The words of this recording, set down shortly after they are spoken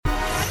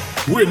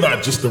We're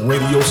not just a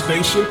radio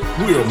station,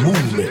 we're a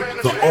movement.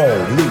 The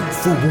all-new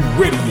FUBU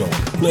Radio,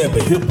 playing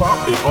the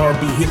hip-hop and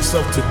R&B hits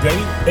of today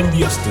and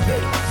yesterday.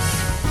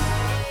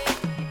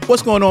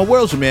 What's going on,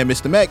 world? It's your man,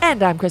 Mr. Mac.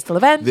 And I'm Crystal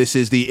Event. This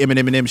is the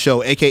M+M+M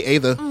show, a.k.a.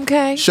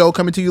 the show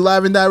coming to you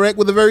live and direct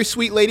with a very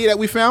sweet lady that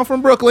we found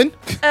from Brooklyn.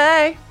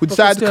 Hey. Who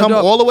decided to come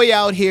all the way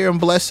out here and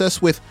bless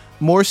us with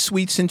more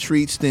sweets and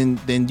treats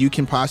than you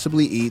can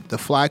possibly eat. The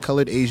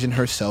fly-colored Asian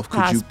herself.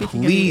 Could you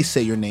please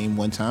say your name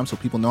one time so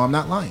people know I'm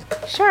not lying?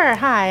 Sure.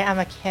 Hi, I'm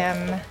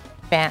Akim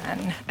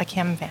Van.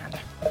 Akim Van.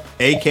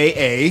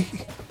 A.k.a.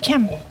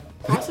 Kim.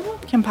 Possible?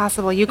 Kim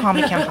Possible. You call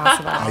me Kim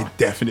Possible. I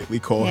definitely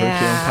call her Kim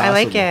Possible. I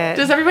like it.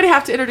 Does everybody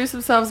have to introduce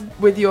themselves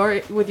with your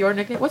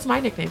nickname? What's my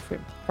nickname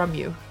from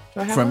you? Do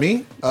I have From one?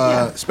 me?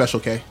 Special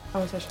K.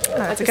 Oh, Special K. Oh,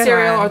 Like that's the a good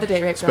cereal one. or the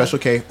date rape. Special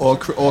K or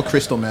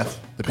crystal meth,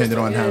 depending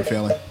on how I'm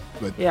feeling.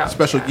 But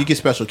you get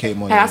Special K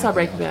more. Hey, I saw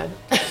Breaking Bad.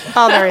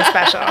 All very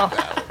special.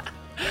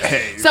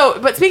 Hey. So,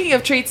 but speaking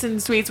of treats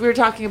and sweets, we were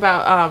talking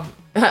about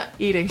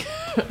eating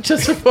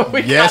just before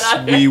we got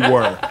out we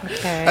were.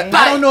 Okay.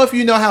 I don't know if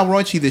you know how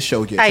raunchy this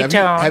show gets. I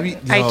don't. Have you?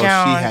 No, I don't.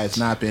 She has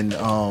not been.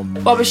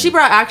 Well, but she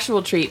brought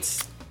actual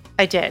treats.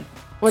 I did.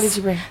 What did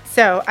you bring?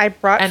 So I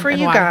brought for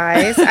you why?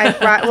 guys.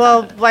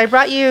 I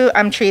brought you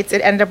treats.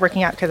 It ended up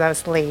working out because I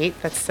was late.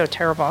 That's so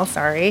terrible.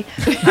 Sorry.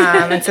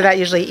 And so that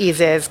usually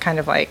eases, kind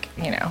of like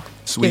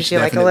Sweets gives you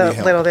like a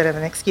little bit of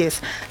an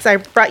excuse. So I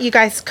brought you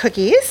guys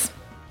cookies.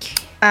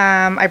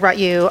 I brought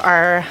you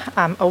our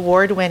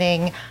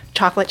award-winning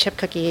chocolate chip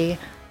cookie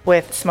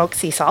with smoked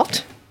sea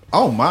salt.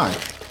 Oh my!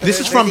 This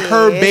is from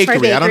her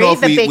bakery. I don't know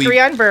if the Bakery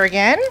on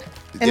Bergen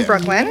in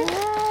Brooklyn.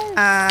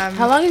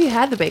 How long have you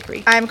had the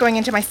bakery? I'm going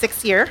into my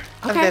 6th year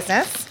of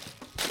business.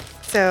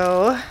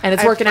 So and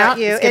it's working out.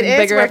 It's getting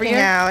bigger every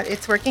year.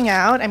 It's working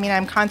out. I mean,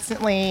 I'm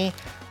constantly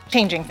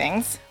changing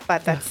things,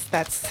 but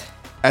that's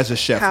as a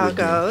chef how it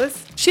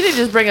goes. She didn't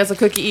just bring us a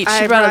cookie each.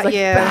 She brought us like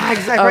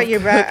bags I brought you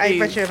of I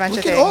brought you a bunch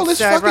of things. All this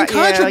fucking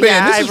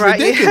contraband. This is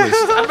ridiculous.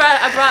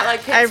 I brought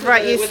like cakes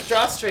with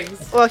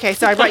drawstrings. Well, okay,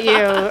 so I brought you.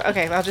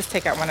 Okay, I'll just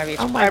take out one of each.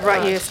 Oh I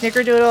brought you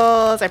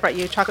snickerdoodles. I brought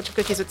you chocolate chip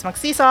cookies with smoked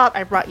sea salt.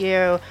 I brought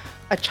you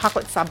a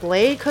chocolate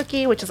sablé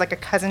cookie, which is like a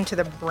cousin to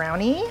the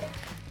brownie.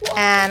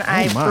 And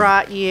I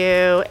brought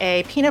you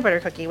a peanut butter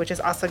cookie, which is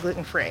also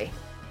gluten-free.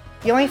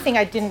 The only thing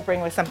I didn't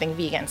bring was something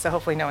vegan, so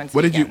hopefully no one's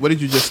vegan. What did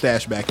you just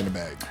stash back in the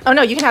bag? Oh,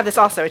 no, you can have this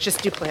also. It's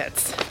just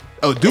duplicates.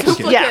 Oh,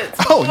 duplicates? Yeah.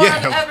 Oh,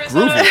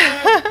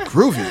 yeah.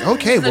 Groovy.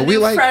 Okay, well, we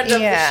like... Friend of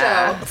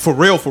the show. For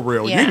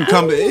real. Yeah. You can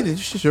come to... It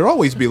should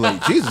always be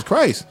late. Jesus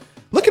Christ.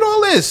 Look at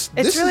all this.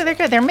 They're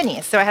good. They're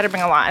minis, so I had to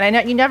bring a lot. And I know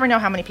you never know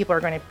how many people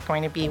are going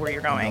to be where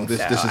you're going. This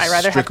is I'd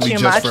rather have too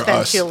much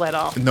than too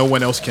little. No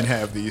one else can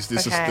have these.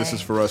 This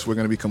is for us. We're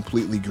going to be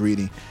completely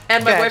greedy.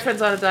 And my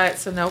boyfriend's on a diet,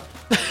 so nope.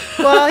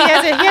 Well, he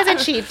has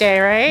a cheat day,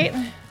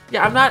 right?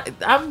 Yeah,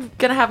 I'm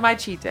gonna have my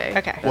cheat day.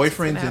 Okay.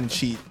 Boyfriends and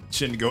cheat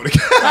shouldn't go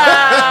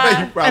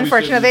together.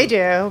 Unfortunately, they do.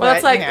 Well,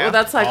 that's like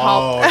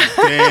hall. Damn.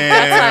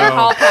 That's like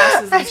hall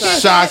passes and stuff.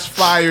 Shots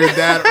fired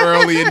that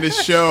early in the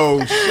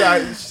show.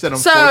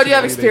 So, do you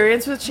have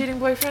experience with cheating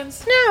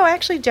boyfriends? No, I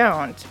actually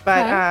don't.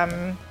 But I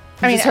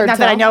mean, just heard not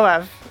that I know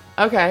of.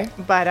 Okay.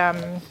 But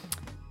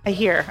I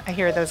hear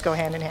those go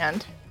hand in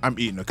hand. I'm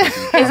eating a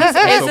cookie. Is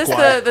this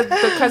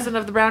the cousin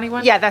of the brownie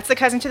one? Yeah, that's the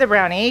cousin to the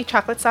brownie,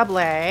 chocolate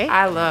sablé.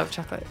 I love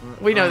chocolate.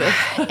 We know this.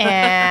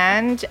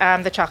 And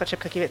the chocolate chip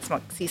cookie with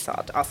smoked sea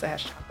salt also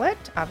has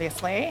chocolate,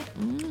 obviously.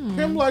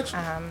 Kim likes.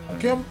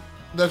 Kim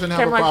doesn't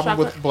have a problem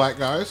with black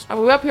guys.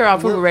 We're up here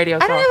on FUBU Radio.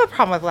 I don't have a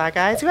problem with black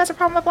guys. Who has a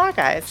problem with black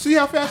guys? See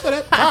how fast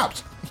that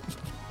pops.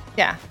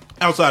 Yeah.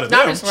 Outside of that.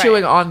 Not them. just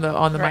chewing on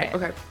the mic.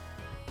 Okay.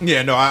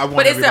 Yeah, no, I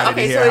want everybody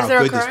to hear how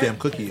good this damn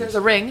cookie is. There's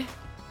a ring.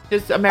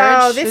 There's a marriage.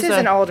 Oh, this is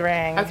an old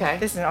ring. Okay.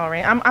 This is an old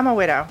ring. I'm a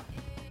widow.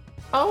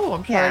 Oh,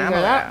 I'm sorry to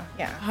hear that.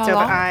 Yeah.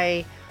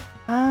 How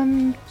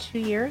long? 2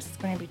 years. It's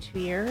going to be 2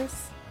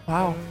 years.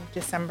 Wow.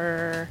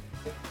 December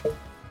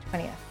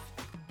 20th.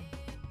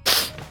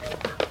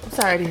 I'm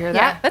sorry to hear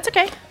that. Yeah, that's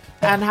okay.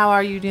 And how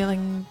are you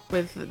dealing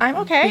with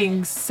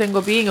being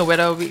single, being a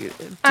widow?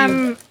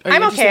 I'm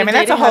okay. I mean,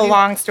 that's a whole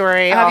long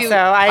story.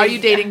 Are you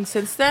dating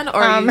since then?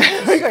 Or are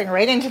we're going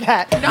right into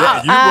that. No. Yeah,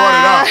 you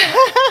brought it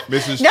up.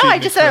 Mrs. No, I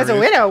just said I was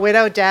a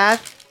widow,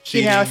 death,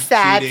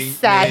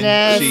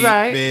 sadness,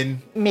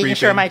 making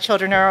sure my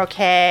children are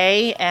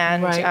okay,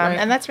 and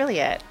and that's really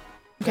it.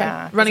 Okay.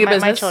 Yeah, running a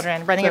business. My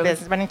children,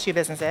 running 2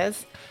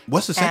 businesses.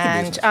 What's the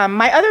second business?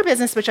 My other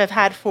business, which I've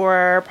had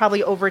for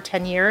probably over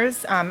 10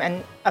 years,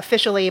 and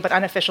officially but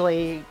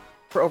unofficially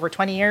for over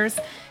 20 years,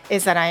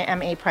 is that I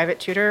am a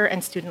private tutor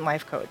and student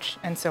life coach.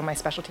 And so my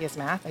specialty is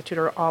math. I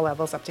tutor all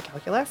levels up to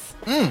calculus.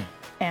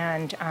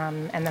 And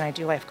then I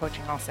do life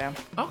coaching also.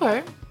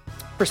 Okay.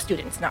 For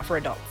students, not for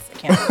adults. I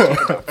can't do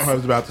adults. I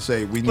was about to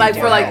say we need like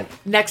more for help.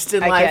 like next in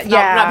life,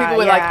 not people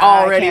with like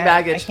already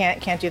baggage. I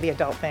can't do the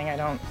adult thing. I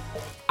don't.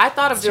 I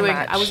thought of doing.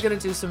 I was gonna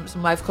do some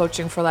life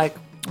coaching for like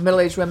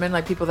middle-aged women,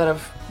 like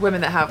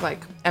women that have like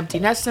empty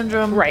nest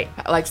syndrome, right?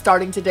 Like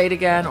starting to date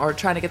again or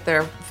trying to get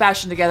their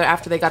fashion together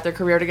after they got their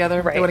career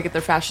together. Right. They want to get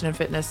their fashion and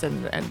fitness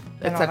and et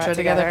all cetera that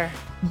together.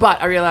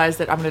 But I realized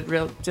that I'm going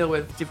to deal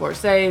with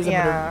divorcees. I'm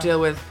going to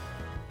deal with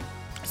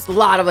just a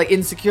lot of like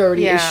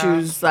insecurity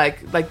issues,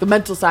 like the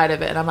mental side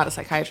of it. And I'm not a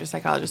psychiatrist,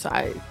 psychologist, so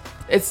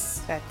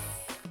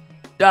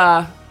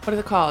what is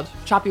it called?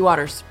 Choppy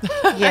waters.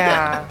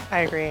 Yeah, I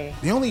agree.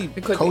 The only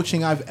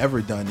coaching I've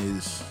ever done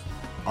is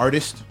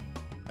artist.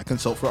 I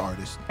consult for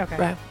artists. Okay.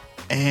 Right.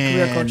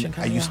 And coaching,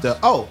 I used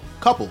to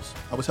couples.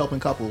 I was helping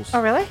couples.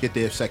 Oh, really? Get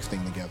their sex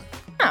thing together.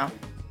 Oh.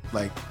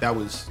 Like that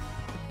was.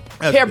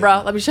 Here,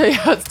 bro. Let me show you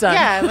how it's done.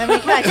 Yeah, let me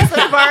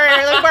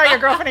borrow your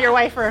girlfriend or your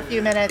wife for a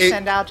few minutes,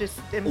 and I'll just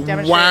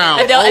demonstrate. Wow.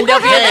 And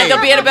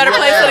they'll be in a better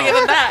place when I get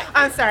them back.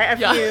 I'm sorry.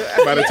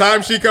 By the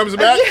time she comes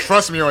back,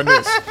 trust me on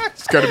this.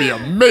 It's gonna be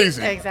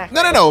amazing.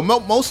 Exactly. No.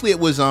 Mostly it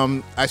was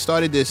I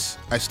started this.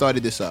 I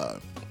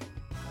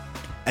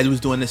was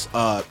doing this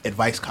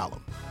advice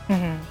column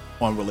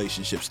on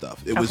relationship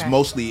stuff. It was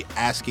mostly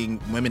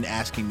women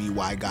asking me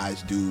why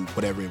guys do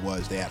whatever it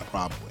was they had a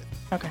problem with.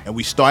 Okay. And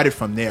we started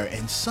from there,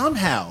 and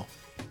somehow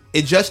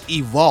it just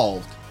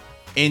evolved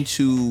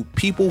into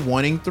people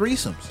wanting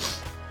threesomes.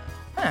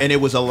 Huh. And it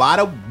was a lot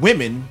of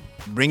women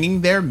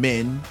bringing their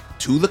men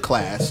to the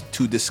class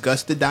to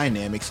discuss the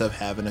dynamics of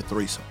having a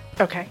threesome.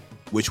 Okay.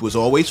 Which was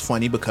always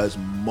funny because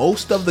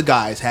most of the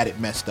guys had it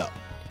messed up,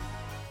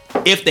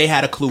 if they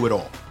had a clue at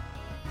all.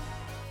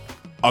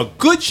 A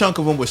good chunk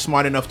of them were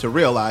smart enough to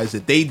realize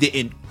that they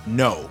didn't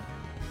know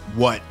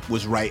what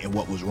was right and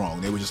what was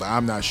wrong. They were just like,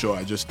 I'm not sure.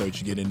 I just thought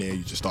you get in there,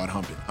 you just start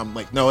humping. I'm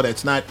like, no,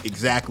 that's not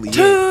exactly it.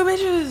 Two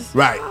bitches.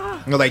 Right.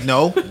 And they're like,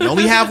 no, you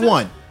only have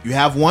one. You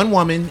have one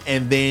woman,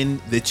 and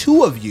then the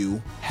two of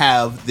you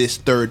have this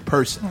third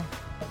person.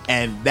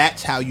 And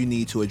that's how you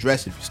need to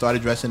address it. If you start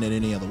addressing it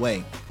any other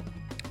way,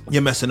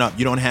 you're messing up.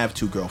 You don't have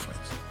two girlfriends.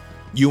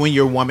 You and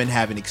your woman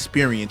have an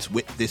experience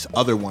with this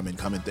other woman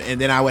coming through. And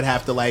then I would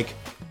have to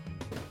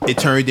it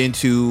turned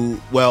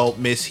into, well,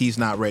 miss, he's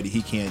not ready.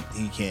 He can't.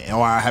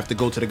 Or I have to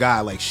go to the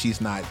guy this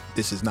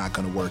is not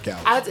going to work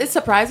out. It's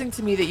surprising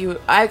to me that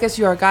I guess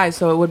you are a guy,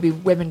 so it would be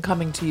women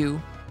coming to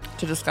you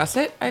to discuss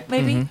it,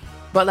 maybe. Mm-hmm.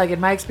 But in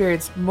my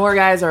experience, more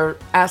guys are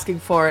asking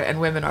for it and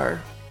women are,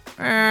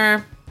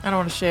 I don't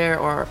want to share,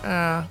 or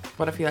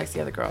what if he likes the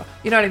other girl?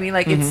 You know what I mean?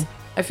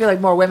 I feel like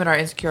more women are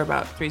insecure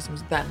about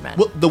threesomes than men.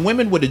 Well, the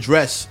women would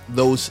address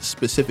those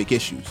specific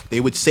issues.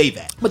 They would say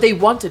that. But they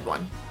wanted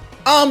one.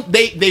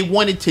 They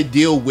wanted to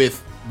deal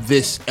with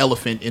this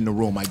elephant in the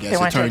room, I guess. They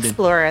want to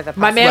explore the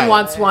My man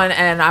wants one,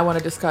 and I want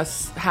to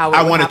discuss how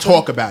I want to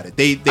talk about it.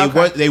 They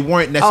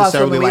weren't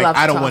necessarily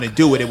I don't want to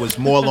do it. It was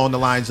more along the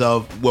lines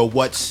of, well,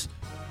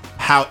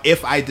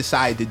 if I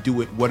decide to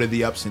do it, what are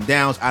the ups and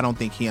downs? I don't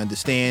think he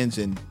understands,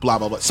 and blah,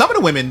 blah, blah. Some of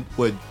the women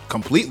would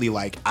completely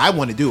I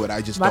want to do it.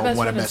 I just don't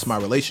want to mess my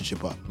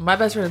relationship up. My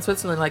best friend in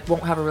Switzerland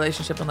won't have a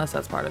relationship unless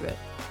that's part of it.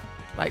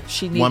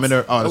 She needs woman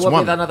or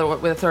woman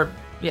with a third,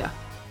 yeah.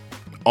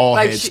 All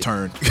heads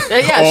turned.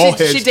 Yeah,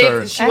 she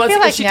dates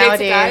a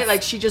guy.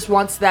 She just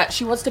wants that.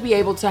 She wants to be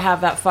able to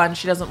have that fun.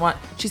 She doesn't want.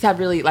 She's had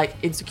really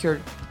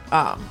insecure,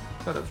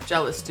 sort of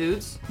jealous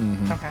dudes.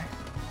 Mm-hmm. Okay.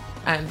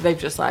 And they've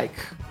just try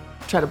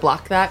to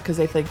block that because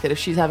they think that if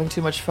she's having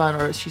too much fun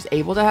or she's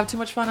able to have too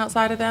much fun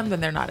outside of them, then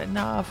they're not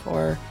enough.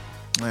 Or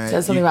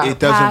says something about it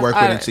doesn't work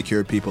with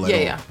insecure people at all.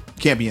 Yeah.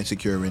 You can't be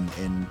insecure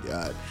in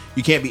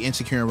you can't be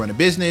insecure and run a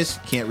business.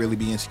 Can't really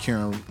be insecure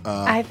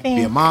and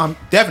be a mom.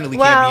 Definitely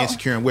can't be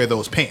insecure and wear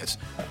those pants.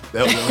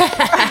 Those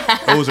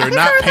are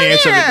not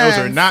pants. Those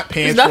are not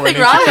pants. There's nothing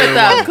wrong with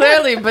them,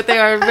 clearly, but they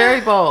are very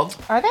bold.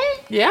 Are they?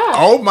 Yeah.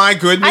 Oh my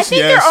goodness! I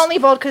think they're only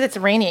bold because it's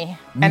rainy.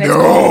 And no.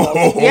 It's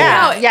cold.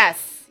 Yeah.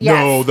 Yes.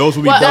 No, those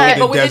would be bold in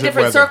but within desert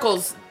different weather.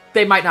 circles,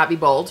 they might not be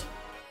bold,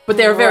 but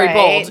they're very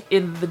bold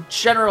in the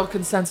general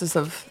consensus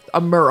of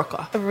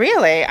America.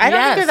 Really? I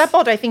don't think they're that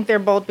bold. I think they're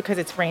bold because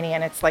it's rainy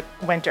and it's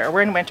winter.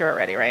 We're in winter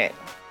already, right?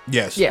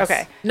 Yes.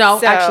 Okay. No,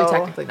 actually,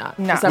 technically not.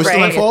 No. We're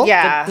still in fall?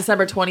 Yeah.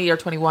 December 20 or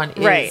 21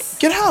 is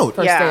Get out.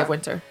 first day of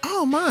winter.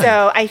 Oh my.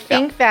 So I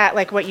think that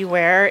what you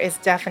wear is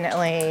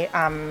definitely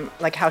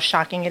how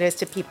shocking it is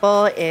to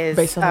people is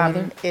based on the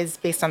weather? Is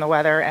based on the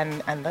weather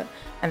and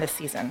the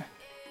season.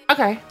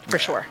 Okay. For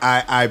sure.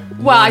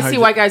 I see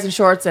white guys in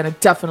shorts, and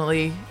it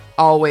definitely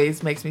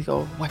always makes me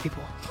go, white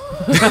people.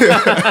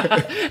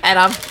 And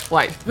I'm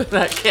white. But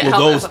I can't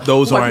help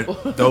those white aren't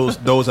people.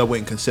 those I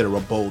wouldn't consider a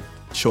bold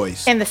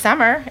choice. In the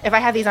summer, if I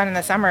had these on in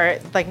the summer,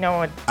 no one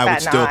would bat I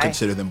would still an eye.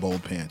 consider them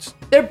bold pants.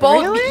 They're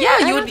bold. Really? Yeah,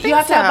 I you don't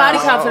have to have body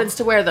think so. confidence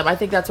to wear them. I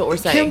think that's what we're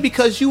saying. Kim,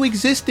 because you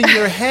exist in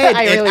your head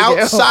I and really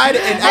do. outside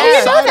and I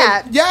didn't know outside.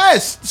 that.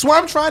 Yes, that's why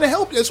I'm trying to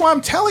help you. That's why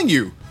I'm telling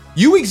you.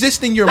 You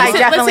exist in your mind.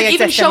 definitely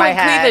even exist in my showing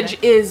head.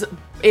 cleavage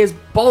is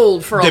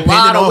bold for Depending a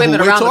lot of on women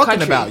who we're around the talking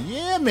country. about.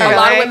 Yeah, man. A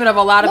lot of women of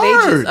a lot of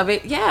Word. ages. Of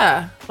it,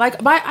 yeah. I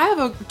have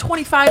a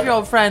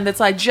 25-year-old friend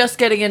that's just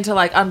getting into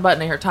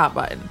unbuttoning her top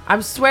button. I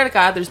swear to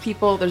God,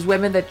 there's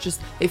women that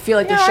just they feel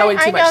like they're showing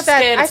too much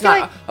skin. It's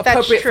not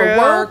appropriate for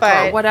work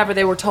or whatever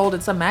they were told in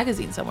some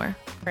magazine somewhere.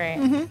 Right.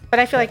 Mm-hmm. But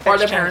I feel like Or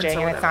that's the parents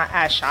changing, or and it's not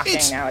as shocking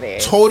It's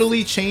nowadays.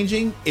 totally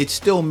changing. It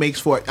still makes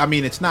for. I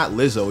mean, it's not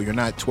Lizzo. You're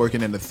not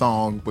twerking in the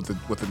thong with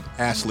an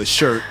assless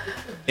shirt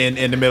in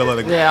the middle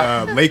of the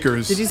Yeah.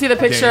 Lakers. Did you see the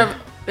picture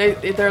game.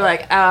 of? They're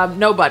like,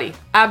 nobody,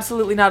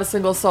 absolutely not a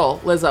single soul,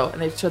 Lizzo,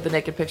 and they showed the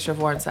naked picture of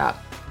Warren Sapp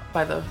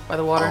by the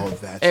water. Oh,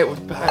 that's it was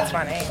That's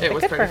funny. It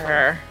was Good for pretty funny.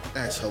 her.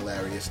 That's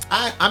hilarious.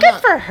 I'm Good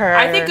not. for her.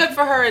 I think good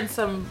for her in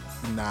some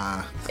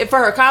Nah. for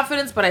her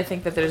confidence, but I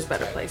think that there's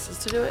better places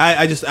to do it.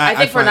 I think for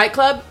a find-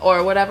 nightclub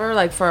or whatever,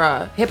 like for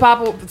a hip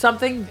hop or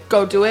something,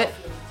 go do it.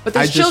 But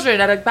there's I just- children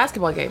at a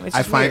basketball game. It's I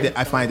just find weird. it.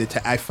 I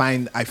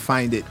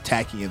find it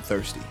tacky and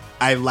thirsty.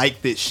 I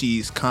like that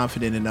she's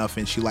confident enough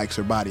and she likes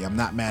her body. I'm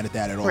not mad at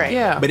that at all. Right.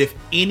 Yeah. But if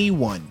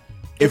anyone,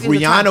 if Give you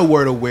the Rihanna time.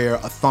 were to wear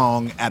a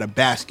thong at a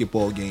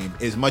basketball game,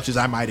 as much as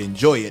I might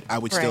enjoy it, I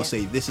would still Right.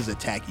 say this is a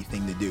tacky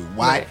thing to do.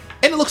 Why? Right.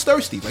 And it looks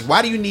thirsty. Like,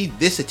 why do you need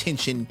this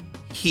attention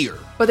here?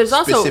 But there's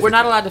also, we're not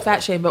specifically? allowed to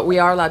fat shame, but we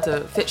are allowed to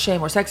fit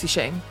shame or sexy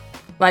shame.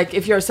 Like,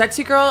 if you're a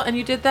sexy girl and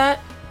you did that,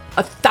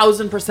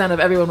 1,000%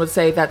 of everyone would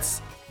say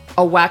that's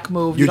a whack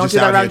move. You You're don't just do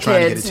that out here around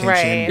trying to get kids. attention.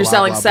 Right. You're blah,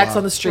 selling blah, sex blah.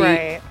 on the street.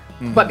 Right.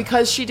 But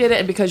because she did it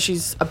and because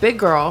she's a big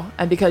girl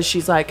and because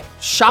she's, like,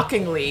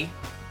 shockingly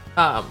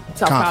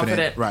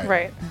self-confident, Right.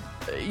 Right.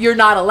 you're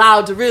not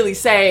allowed to really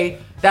say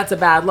that's a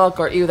bad look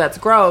or ew, that's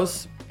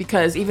gross,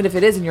 because even if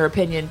it is in your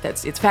opinion,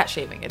 it's fat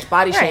shaming, it's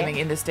body Right. shaming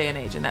in this day and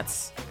age, and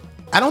that's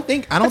I don't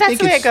think But that's think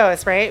the way it's it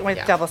goes, right? With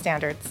Yeah. double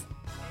standards,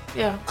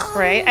 yeah.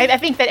 right? I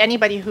think that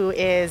anybody who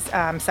is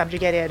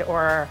subjugated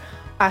or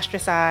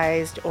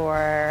ostracized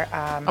or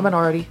A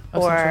minority.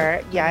 of some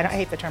or sort. I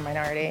hate the term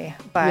minority,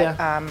 but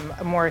Yeah.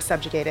 more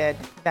subjugated.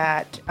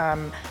 That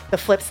the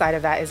flip side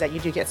of that is that you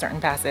do get certain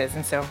passes,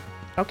 and so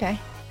okay,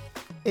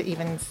 it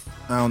evens.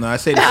 I don't know. I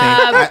say the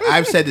same.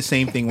 I've said the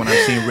same thing when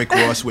I've seen Rick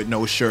Ross with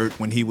no shirt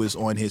when he was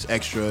on his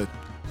extra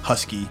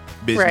husky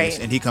business, Right.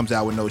 and he comes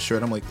out with no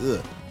shirt. I'm like, ugh.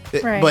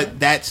 Right. But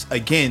that's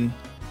again,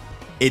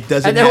 it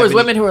doesn't. And there have was any-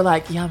 women who were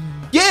like, yum.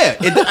 Yeah,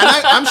 and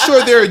I'm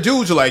sure there are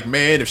dudes who are like,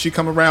 man, if she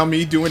come around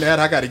me doing that,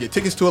 I got to get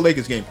tickets to a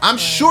Lakers game. I'm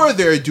sure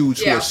there are dudes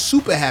who Yeah. are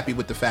super happy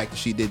with the fact that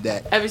she did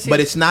that. Have you seen- But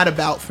it's not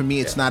about, for me,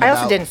 it's not I about.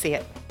 also didn't see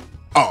it.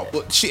 Oh,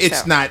 well, it's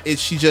So. not.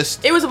 She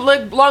just. It was a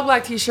long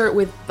black t-shirt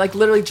with like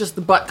literally just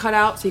the butt cut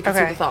out so you could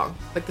see Okay. the thong,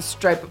 like the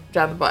stripe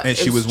down the butt. And It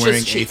she was just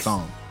wearing a cheeks.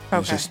 thong.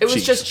 Okay. It was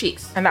cheeks. just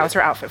cheeks. And that was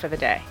her outfit for the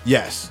day.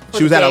 Yes, For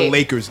she was the at a game.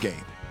 Lakers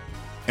game,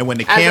 and when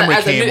the As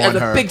camera came on a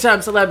her, big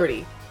time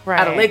celebrity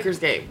at a Right. Lakers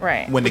game.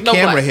 Right. when the with no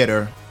camera butt. hit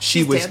her, she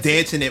She's was dancing.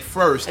 dancing at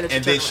first, And and,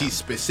 then she then turned she around.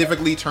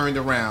 specifically turned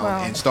around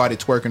Wow. and started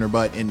twerking her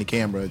butt in the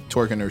camera,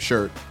 twerking her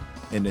shirt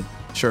in the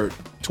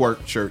twerk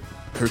shirt,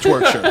 her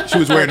twerk shirt. She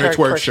was wearing her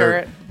twerk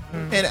shirt.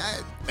 And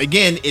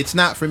again, it's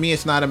not for me.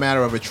 It's not a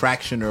matter of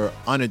attraction or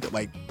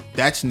like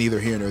that's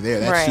neither here nor there.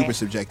 That's Right. super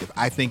subjective.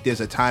 I think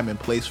there's a time and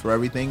place for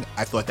everything.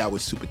 I thought that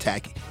was super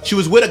tacky. She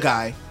was with a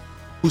guy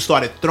who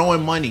started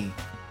throwing money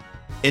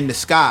in the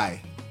sky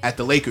at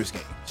the Lakers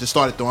game. Just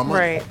started throwing money.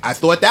 Right. I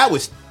thought that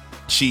was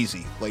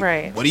cheesy. Like,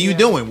 Right. what are you Yeah.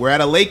 doing? We're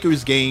at a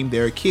Lakers game.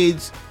 There are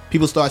kids.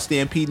 People start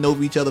stampeding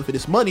over each other for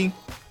this money.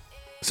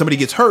 Somebody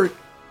gets hurt.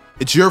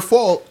 It's your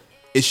fault.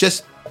 It's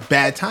just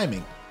bad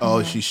timing.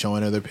 Oh, she's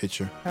showing her the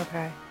picture.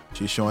 Okay.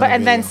 She's showing. But the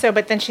and then video.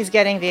 but then she's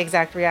getting the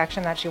exact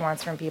reaction that she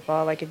wants from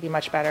people. Like it'd be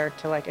much better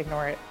to like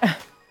ignore it,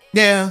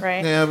 yeah,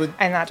 right? yeah, but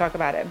and not talk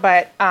about it.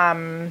 But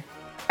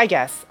I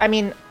guess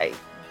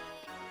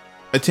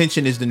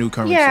attention is the new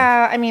currency.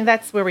 yeah, I mean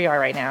that's where we are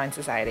right now in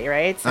society,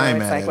 right? So I ain't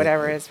it's mad like at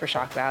whatever it. is for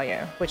shock value,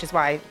 which is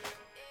why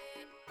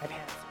my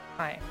pants.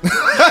 Fine.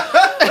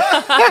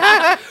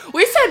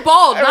 We said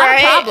bold, not Right?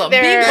 a problem.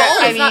 Being There- bold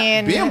I is not.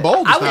 mean, Being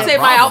bold. Is I would not say a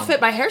my problem.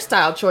 outfit, my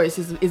hairstyle choice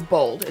is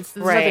bold. There's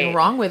nothing Right,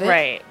 wrong with it.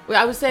 right.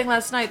 I was saying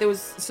last night there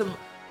was some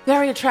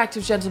very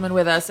attractive gentlemen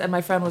with us, and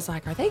my friend was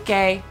like, "Are they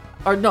gay?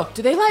 Or no?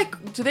 Do they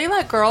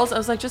like girls?" I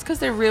was like, "Just because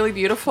they're really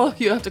beautiful,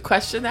 you have to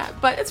question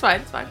that." But it's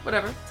fine,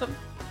 whatever.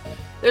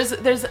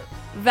 There's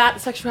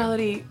that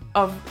sexuality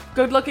of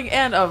good looking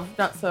and of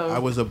not so. I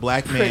was a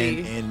black man Pretty.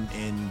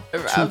 in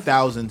Rough.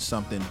 2000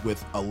 something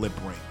with a lip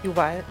ring. You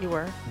what? You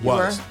were.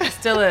 Was.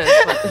 Still is.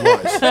 but-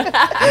 Was.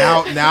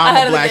 Now Ahead I'm a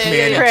of the black game.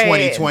 man in Right.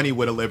 2020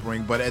 with a lip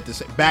ring, but at the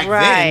same back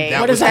Right. then that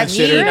What was does that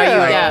considered mean?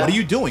 like, Yeah. what are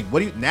you doing? What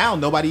do you now?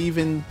 Nobody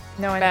even.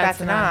 No, and Bats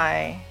that's an an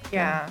eye.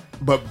 Yeah.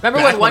 But Remember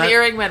back when one I-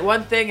 earring meant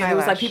one thing, and it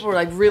was like Eyelash. people were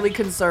like really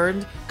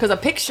concerned because a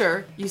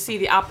picture you see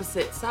the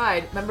opposite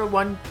side. Remember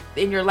one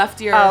in your left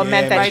ear? Oh,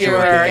 meant that right you ear were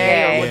was gay.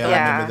 gay or Yeah, whatever.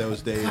 I remember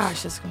those days.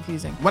 Gosh, that's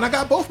confusing. When I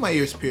got both my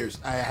ears pierced,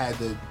 I had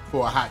to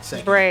for a hot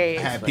second. Right.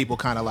 I had people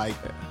kind of like,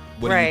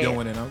 "What are Right. you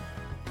doing?" And I'm,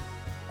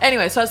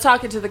 Anyway, so I was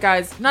talking to the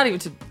guys, not even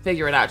to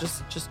figure it out,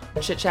 just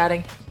chit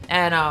chatting,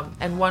 and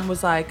one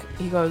was like,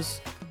 he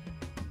goes,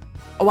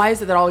 "Why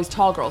is it that all these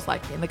tall girls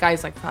like me?" And the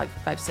guy's like probably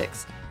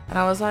 5'6", and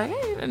I was like,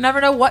 "Hey, I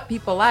never know what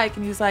people like."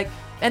 And he's like,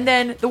 and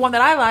then the one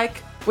that I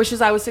like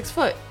wishes I was 6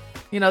 foot.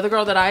 You know, the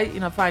girl that I,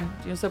 find,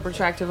 super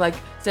attractive, like,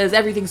 says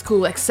everything's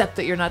cool except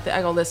that you're not.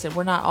 I go, listen,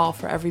 we're not all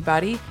for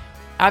everybody.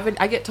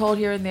 I get told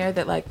here and there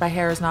that like my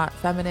hair is not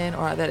feminine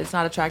or that it's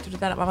not attractive to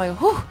that. I'm like,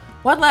 whew,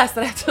 one last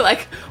that I have to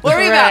like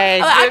worry about.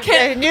 I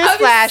can't.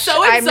 Newsflash,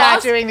 So I'm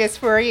not doing this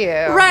for you.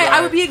 Right.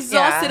 I would be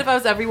exhausted if I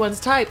was everyone's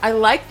type. I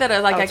like that.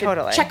 I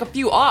could check a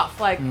few off.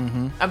 Like,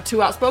 I'm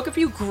too outspoken for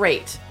you.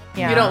 Great.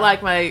 Yeah. You don't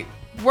like my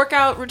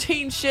workout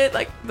routine shit.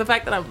 Like the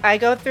fact that I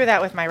go through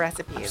that with my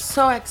recipes. I'm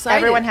so excited.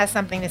 Everyone has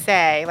something to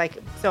say. Like,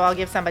 so I'll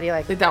give somebody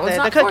like that was the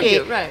not cookie.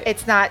 For you. Right.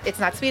 It's not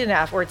sweet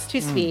enough, or it's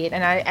too sweet.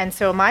 And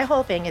so my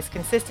whole thing is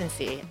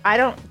consistency. I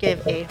don't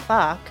give a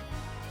fuck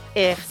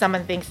if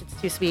someone thinks it's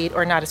too sweet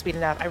or not sweet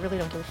enough. I really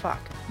don't give a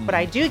fuck. What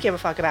I do give a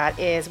fuck about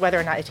is whether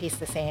or not it tastes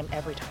the same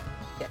every time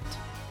you get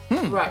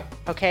it. Right.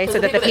 Okay, so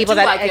that the people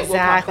that like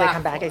exactly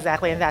come back,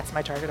 exactly, and that's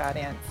my target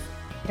audience.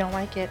 If you don't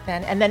like it,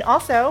 then. And then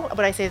also,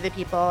 what I say to the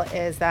people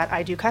is that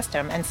I do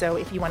custom. And so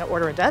if you want to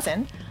order a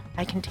dozen,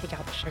 I can take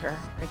out the sugar,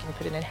 or I can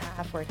put it in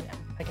half, or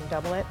I can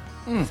double it.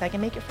 So I can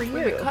make it for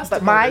you.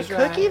 But my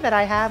cookie that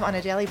I have on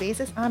a daily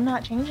basis, I'm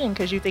not changing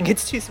because you think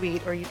it's too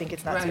sweet or you think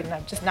it's not sweet, and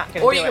I'm just not going to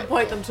do it. Or you can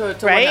point them to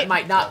one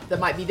that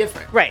might be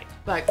different. Right.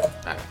 Like,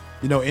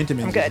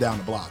 Intiman's is down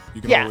the block.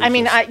 You can I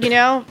mean,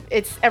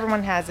 it's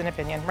everyone has an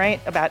opinion,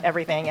 right, about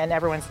everything, and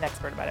everyone's an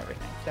expert about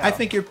everything. So. I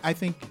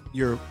think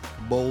your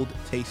bold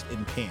taste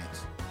in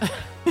pants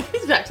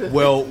exactly.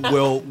 will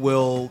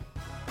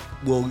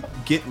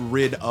get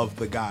rid of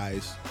the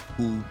guys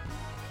who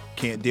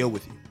can't deal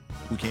with you,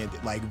 who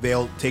can't, like,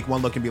 they'll take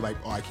one look and be like,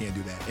 oh, I can't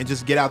do that, and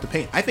just get out the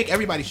paint. I think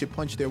everybody should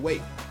punch their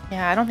weight.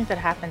 Yeah, I don't think that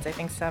happens. I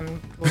think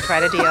some will try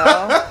to deal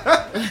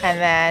and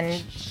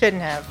then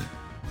shouldn't have.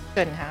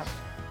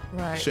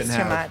 Right. Shouldn't it's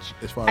have. Too much.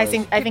 As far I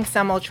think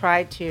some will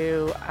try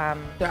to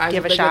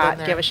give a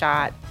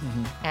shot,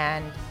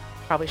 and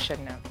probably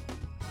shouldn't have.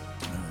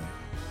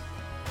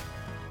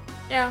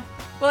 Yeah.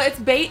 Well, it's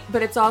bait,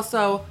 but it's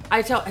also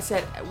I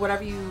said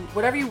whatever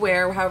you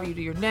wear, however you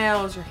do your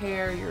nails, your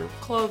hair, your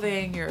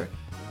clothing,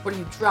 what do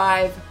you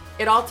drive,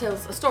 it all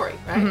tells a story,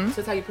 right?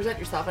 So it's how you present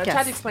yourself. And I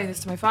tried to explain this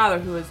to my father,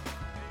 who is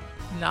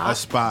not a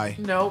spy.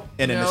 Nope.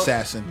 And an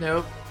assassin.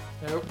 Nope.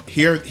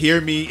 Hear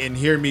me and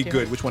hear me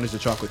good. Which one is the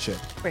chocolate chip?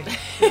 Right.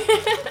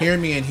 Hear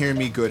me and hear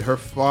me good. Her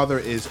father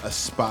is a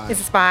spy. He's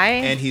a spy?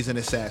 And he's an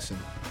assassin.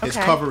 His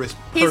Okay. cover is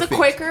perfect. He's a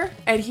Quaker,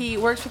 and he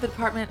works for the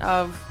Department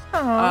of I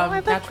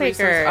love Natural Quakers.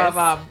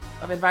 Resources,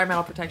 of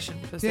Environmental Protection.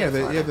 For the state of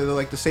Florida. They're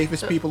like the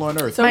safest people on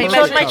earth. So My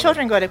my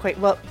children go to Quaker.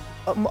 Well,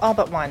 all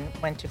but one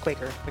went to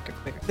Quaker.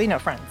 They know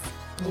friends.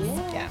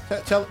 Yeah.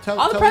 Tell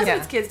all the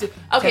president's kids do.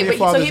 Okay, your but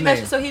father's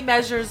name. so he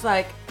measures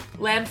like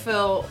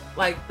landfill,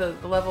 like the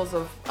levels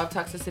of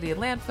toxicity in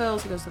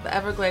landfills. He goes to the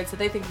Everglades, so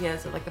they think he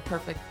has like the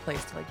perfect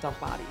place to like dump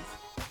bodies.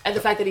 And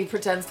the fact that he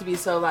pretends to be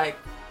so like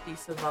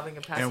peace and loving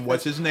and passive. And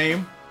what's his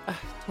name?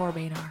 Tor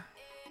Baynor.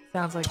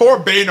 Sounds like Tor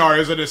Baynor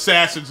is an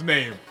assassin's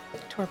name.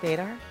 Tor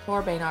Baynor?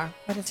 Tor Baynor.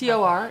 What is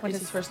T-O-R that? is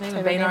his first name, so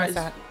and the Baynor name is is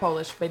that?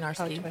 Polish.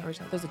 Baynarski. Polish.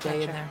 There's a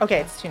J in there.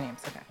 Okay, it's two names.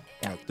 Okay.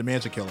 Yeah, the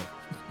man's a killer.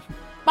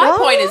 My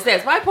point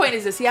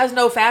is this. He has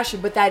no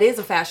fashion, but that is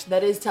a fashion.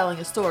 That is telling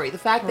a story. The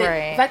fact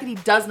that he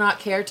does not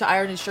care to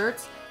iron his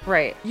shirts.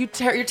 Right.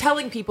 You're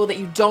telling people that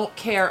you don't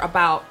care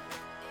about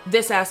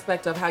this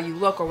aspect of how you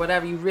look or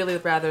whatever. You really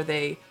would rather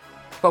they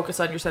focus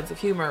on your sense of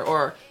humor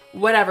or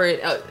whatever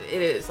it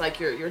is, like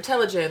your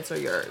intelligence or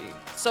your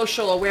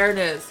social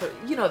awareness, or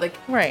like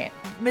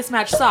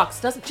mismatched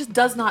socks.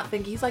 Does not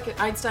think he's like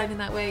Einstein in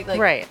that way. Like,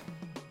 right.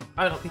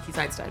 I don't think he's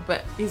Einstein,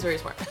 but he's very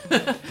smart.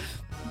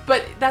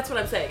 But that's what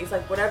I'm saying. It's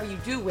like whatever you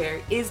do wear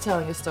is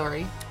telling a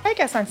story. I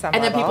guess on some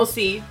and level. And then people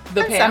see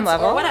the pants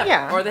or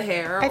whatever, or the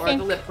hair, or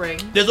the lip ring.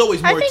 There's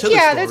always more to the story.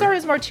 Yeah, there's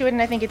always more to it,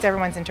 and I think it's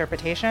everyone's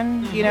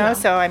interpretation,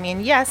 So, I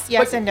mean, yes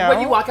and no.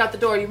 When you walk out the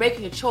door, you're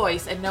making a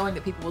choice and knowing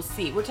that people will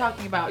see. You're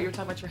talking about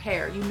your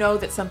hair. You know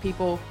that some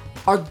people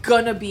are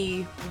gonna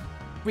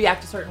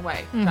react a certain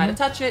way. Try to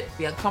touch it,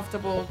 be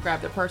uncomfortable,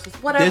 grab their purses,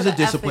 whatever. There's a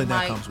discipline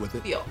that comes with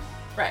it. Feel.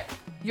 Right.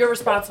 You're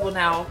responsible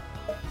now,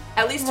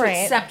 at least to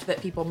accept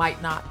that people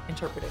might not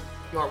interpret it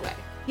your way.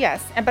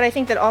 Yes, but I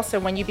think that also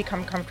when you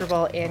become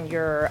comfortable in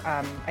your,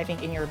 I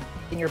think in your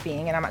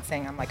being, and I'm not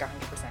saying I'm like 100%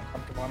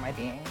 comfortable in my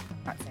being.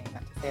 I'm not saying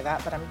that to say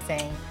that, but I'm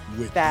saying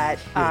that.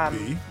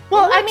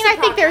 Well, I mean, I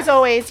think there's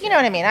always, you know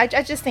what I mean. I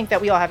just think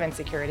that we all have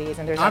insecurities,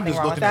 and there's nothing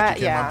wrong with that.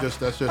 Kim. Yeah. That's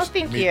just. Oh,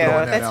 thank me you.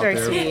 throwing that That's out very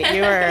there. sweet.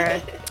 You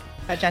are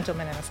a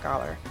gentleman and a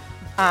scholar.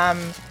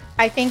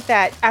 I think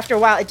that after a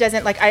while, it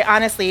doesn't I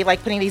honestly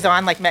putting these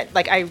on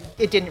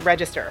it didn't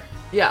register.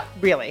 Yeah.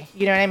 Really,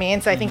 you know what I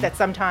mean? So I think that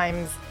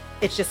sometimes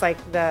it's just like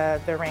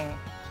the ring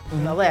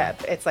in the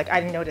lip. It's like I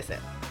didn't notice it.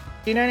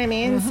 Do you know what I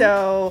mean?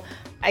 So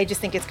I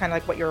just think it's kind of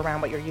like what you're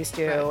around, what you're used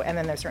to, and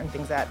then there's certain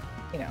things that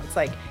it's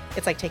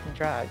like taking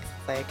drugs.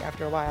 It's like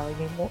after a while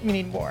you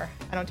need more.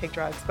 I don't take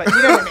drugs, but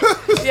you know what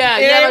I mean. Yeah,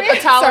 you have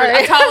a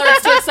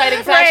tolerance to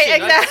exciting fashion.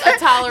 Right, exactly. A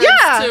tolerance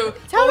to.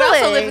 Totally. Well, we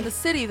also live in the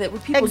city that where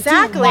people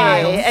exactly, do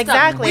wild stuff.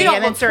 exactly. We don't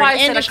and then look certain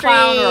twice at a industries,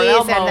 clown or an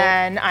Elmo. and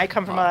then I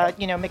come from a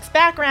mixed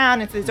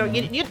background, and so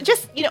you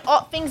just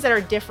all things that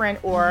are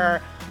different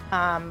or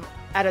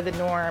out of the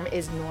norm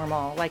is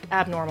normal. Like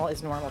abnormal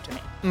is normal to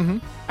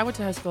me. I went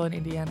to high school in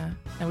Indiana,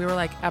 and we were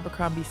like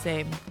Abercrombie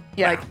same.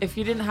 Yeah. Like if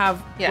you didn't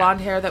have Yeah.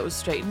 blonde hair that was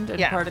straightened and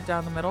Yeah. parted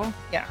down the middle,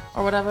 Yeah.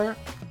 or whatever.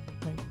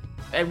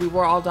 And we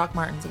wore all Doc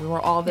Martens, and we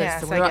wore all this.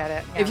 Yes, and I we were, get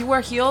it, If yeah. you wear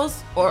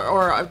heels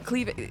or a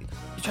cleave, you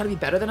try to be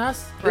better than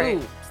us. Right.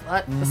 Ooh,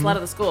 slut, the slut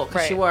of the school,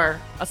 because she Right. wore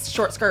a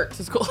short skirt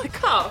to school. Like,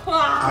 oh,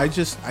 I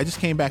just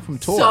came back from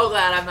tour. so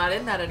glad I'm not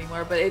in that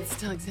anymore, but it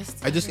still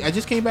exists. I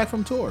just came back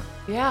from tour.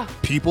 Yeah.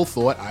 People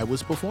thought I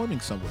was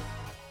performing somewhere.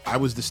 I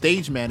was the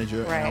stage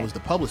manager and I Right. was the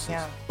publicist.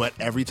 Yeah. But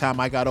every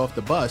time I got off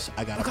the bus,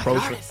 I got Look like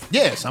approached. an artist.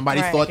 Yeah,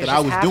 somebody Right, thought you that I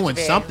just was have to doing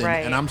be, something,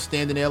 right. and I'm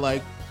standing there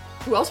like,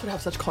 Who else would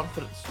have such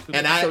confidence? And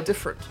It's I- so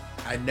different.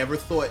 I never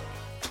thought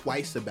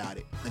twice about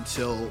it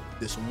until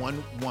this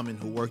one woman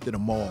who worked at a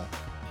mall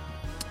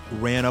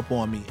ran up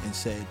on me and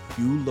said,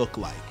 "You look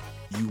like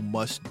you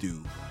must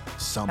do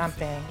something.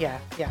 Something. Yeah.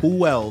 Yeah.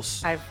 Who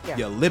else? Yeah.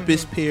 Your lip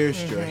is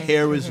pierced, your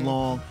hair is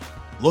long.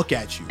 Look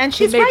at you." And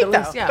she's made right the though.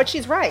 list, yeah. But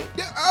she's right.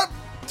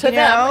 To You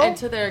them know? and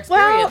to their Well,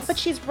 experience. but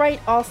she's right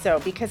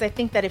also, because I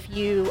think that if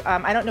you,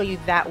 I don't know you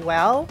that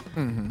well,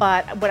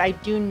 but what I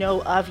do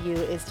know of you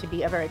is to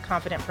be a very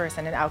confident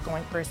person, an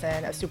outgoing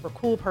person, a super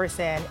cool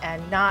person,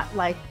 and not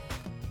like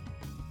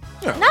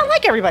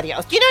everybody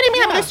else. Do you know what I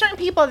mean? I mean, there's certain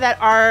people that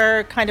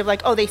are kind of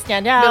like, oh, they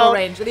stand out. middle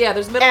range. Yeah,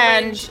 there's middle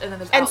range, and then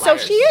there's and so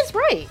outliers. she is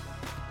right.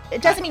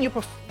 It doesn't mean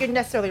you're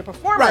necessarily a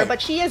performer, Right.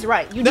 but she is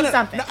right. You do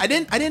something. No, I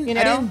didn't You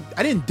know?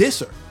 I didn't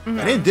diss her.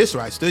 I didn't diss her.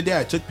 I stood there,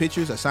 I took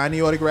pictures, I signed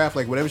the autograph,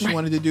 like whatever she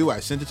wanted to do.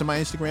 I sent it to my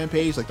Instagram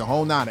page, like the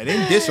whole nine. I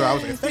didn't diss her. I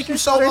was like, "Thank you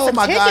so sold her much, some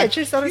my tickets. God.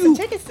 You sold her You some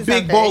tickets to big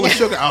something." bowl of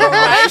sugar." Oh,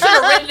 I should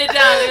have written it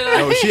down. You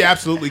know? no, she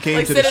absolutely came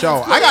Like to the show.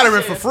 citizens I got her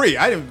in petition. for free.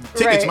 I didn't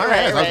tickets my Right,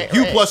 ass. I was right, like,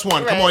 "You right. plus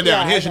one, come Right, on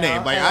down. yeah, Here's I your know.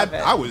 name." Like I love it.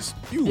 I was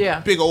you Yeah.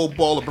 big old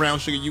ball of brown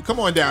sugar. You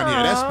come on down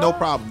here. That's no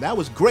problem. That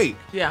was great.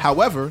 Yeah.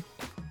 However,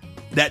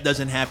 that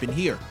doesn't happen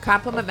here.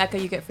 Compliment Mecca,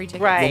 you get free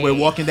tickets. Right. When we're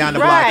walking down the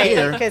block Right,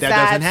 here, that 'cause doesn't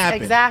that's-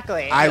 happen.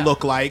 exactly. I Yeah.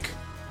 look like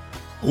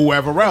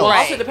whoever else. Well, Right.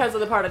 also depends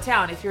on the part of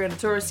town. If you're in a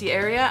touristy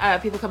area,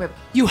 people come up,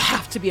 you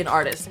have to be an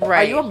artist. Are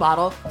Right. you a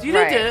model? Do you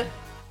Right. need to?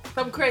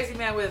 Some crazy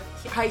man with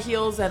high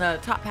heels and a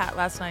top hat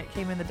last night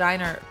came in the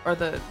diner or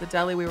the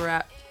deli we were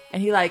at,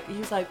 and he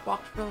was like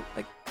walked real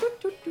like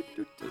doot, doot, doot,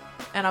 doot, doot.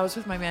 And I was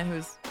with my man who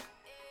was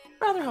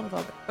rather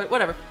homophobic, but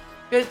whatever.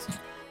 It's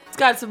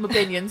got some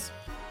opinions.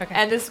 Okay.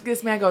 And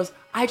this man goes,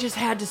 "I just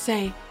had to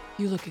say,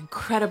 you look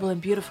incredible and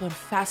beautiful and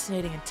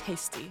fascinating and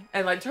tasty,"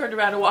 and like turned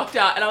around and walked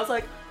out, and I was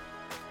like.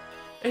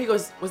 And he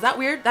goes, "Was that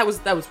weird? That was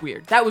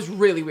weird. That was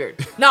really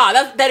weird. Nah,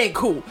 that ain't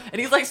cool."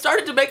 And he's like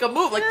started to make a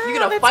move, like you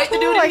gonna that's fight the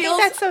dude cool. in I heels?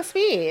 think that's so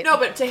sweet. No,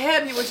 but to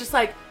him, he was just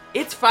like,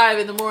 "It's 5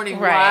 a.m. Right.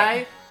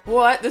 Why?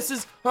 What? This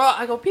is."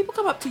 I go, "People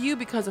come up to you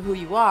because of who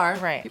you are.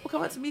 Right. People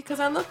come up to me because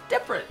I look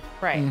different."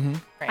 Right.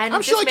 Right. And I'm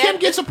this sure man- Kim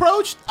gets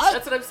approached.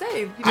 That's what I'm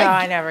saying. He No,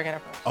 I never get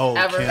a Oh,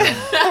 Ever.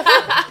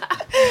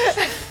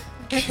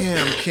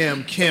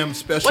 Kim,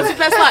 special. What's the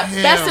best line?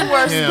 Kim, Best and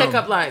worst Kim.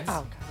 pickup lines. Oh,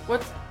 God.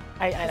 What's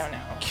I don't know.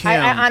 Kim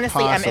I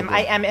honestly Possible.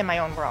 am in my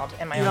own world,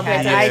 in my You own don't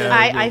head. pay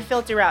attention. I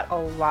filter out a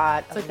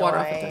lot of like water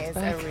off a noise. duck's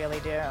I back. really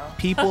do.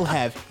 People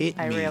have hit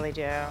I me really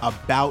do.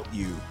 about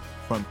you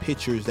from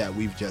pictures that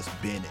we've just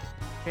been in.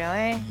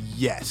 Really?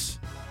 Yes.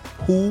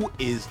 Who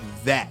is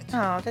that?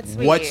 Oh, that's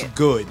sweet. What's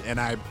good? And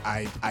I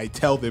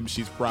tell them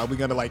she's probably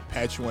gonna like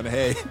pat you on the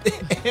head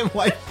and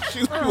like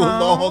shoot you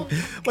along.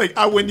 Like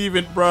I wouldn't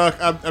even, bruh.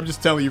 I'm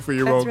just telling you for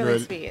your That's own really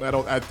good. sweet.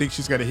 I think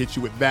she's gonna hit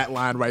you with that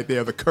line right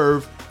there, the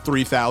curve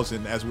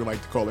 3000, as we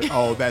like to call it.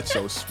 Oh, that's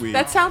so sweet.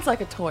 that sounds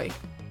like a toy.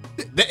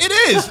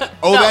 It is.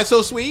 Oh, No. that's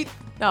so sweet.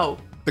 No.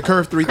 The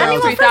curve 3000. I mean,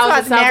 well, first of all, I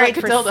was 3,000 sounds married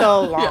like for Matilda.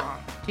 so long. Yeah.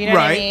 Do you know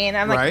what I Right, mean?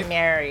 I'm like right.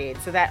 married,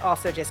 so that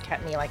also just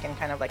kept me like in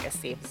kind of like a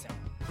safe zone.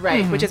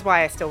 Right. Which is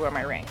why I still wear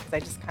my ring, because I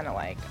just kind of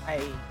like you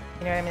know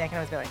what I mean? I can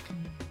always be like,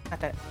 not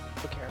that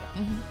people care about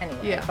me anyway,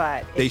 Yeah.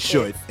 but They it's-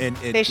 should. it's- And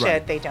they should,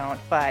 right. they don't,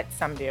 but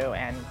some do,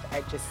 and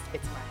I just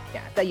it's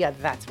my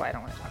that's why I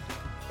don't want to talk to you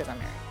because I'm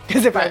married.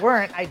 Because if I Right.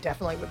 weren't, I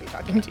definitely would be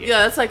talking to you. Yeah,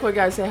 that's like when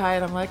guys say hi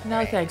and I'm like, no,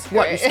 Right. thanks.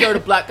 What, you're Right. scared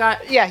of black guy?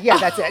 Yeah,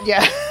 that's it.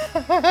 Yeah.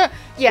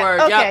 Yeah. Word,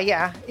 Okay. yep.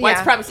 Yeah. White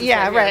yeah. supremacist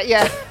Yeah. right Right. here.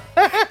 Yeah.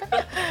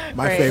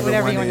 My Right, favorite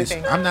whatever one you wanna is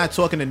think. I'm not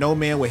talking to no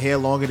man with hair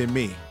longer than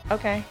me.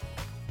 Okay.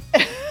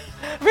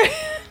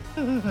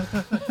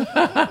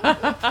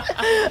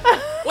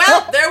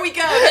 Well, there we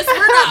go. Guess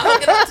we're not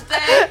hooking up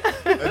today.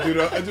 I do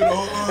the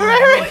whole.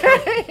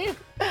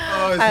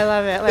 I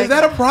love it. Like, Is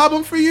that a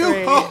problem for you?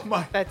 Right. Oh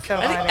my. That's so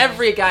I think funny.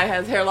 every guy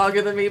has hair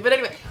longer than me. But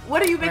anyway,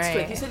 what are you mixed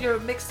with? Right. You said you're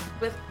mixed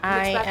with mixed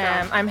I am.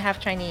 background. I'm half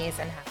Chinese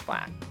and half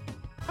black.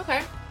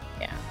 Okay.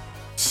 Yeah.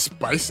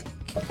 Spicy.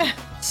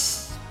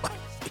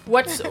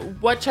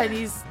 What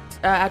Chinese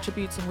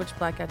attributes and which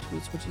black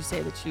attributes would you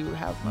say that you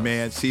have most?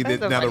 Man, see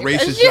that That's now so the funny.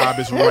 racist job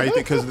is right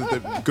because of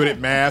the good at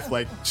math.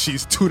 Like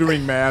she's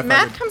tutoring math.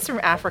 Math comes from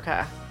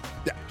Africa.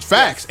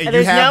 Facts. And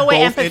There's you have no way.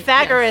 both And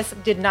Pythagoras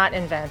did not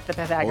invent the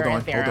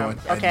Pythagorean theorem. Hold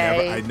on.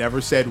 Okay. I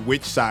never said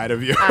which side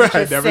of you. I'm I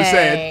just never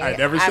saying,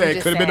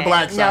 said. Could have been the saying.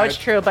 black side. No, it's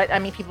true. But I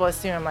mean, people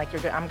assume like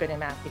you're good. I'm good in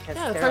math because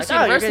Yeah, the they're like, first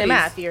oh, you're good at universities.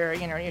 math.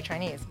 You're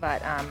Chinese.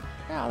 But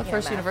Yeah, the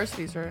first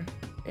universities were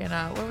in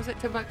where was it?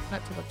 Timbuktu.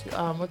 Not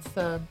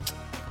Timbuktu.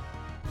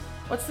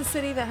 What's the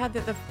city that had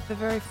the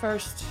very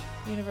first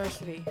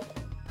university?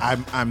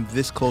 I'm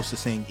this close to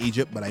saying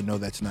Egypt, but I know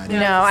that's not it.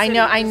 No, I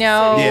know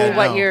Yeah,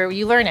 what no.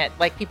 you learn it.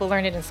 Like people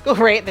learn it in school,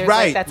 right? There's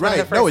Right, like, that's right. one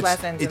of the No, first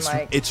it's lessons. it's and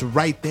like, it's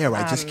right there.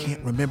 I just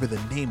can't remember the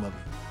name of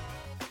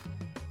it.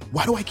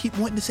 Why do I keep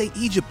wanting to say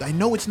Egypt? I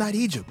know it's not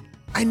Egypt.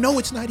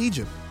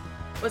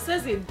 Well, it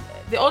says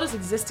the oldest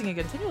existing and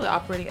continually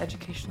operating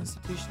educational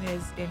institution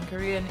is in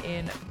Korean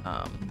in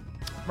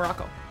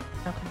Morocco.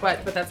 Okay.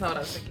 But that's not what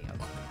I was thinking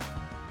of.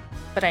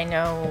 but I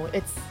know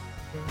it's.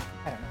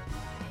 I don't know.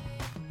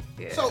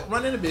 Yeah. So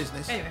running a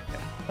business, Anyway,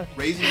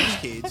 raising these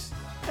kids,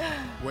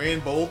 wearing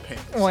bold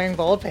pants. Wearing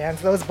bold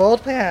pants. Those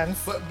bold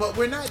pants. But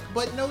we're not.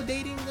 But no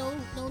dating. No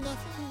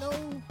nothing. No.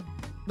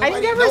 I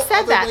Nobody- never no said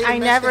other that. way to I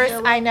mess the never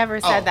hair I up? never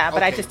said Oh, that.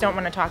 But I okay, just don't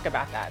cool. want to talk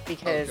about that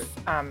because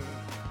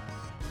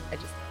I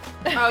just.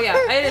 oh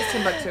yeah, it is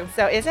Timbuktu.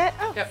 So is it?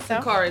 Oh, Yep, so.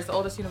 Sankara is the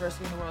oldest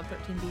university in the world,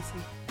 13 BC.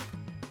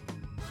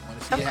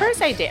 Wanna see Of it course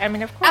happen. I did. I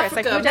mean, of course.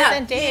 Like Africa, who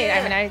doesn't yeah.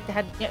 date?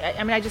 Yeah.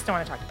 I mean, I just don't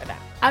want to talk about that.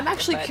 I'm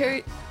actually But,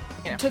 curious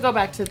you know. to go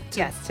back to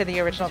Yes, to the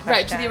original question.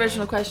 right to the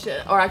original question,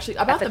 or actually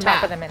about At the the top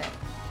math, of the minute.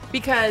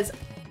 because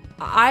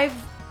I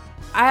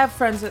have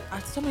friends that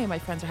so many of my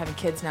friends are having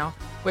kids now,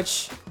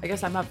 which I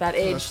guess I'm not that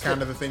age. That's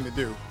kind of the thing to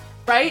do.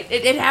 Right?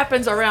 It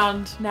happens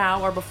around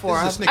now or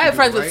before. This is a I have snickerdoodle,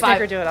 friends with right?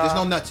 5. Snickerdoodle. There's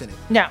no nuts in it.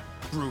 No,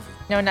 Groovy.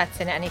 no nuts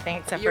in anything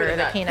except You're for a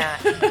the nut.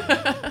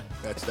 peanut.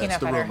 That's Peanut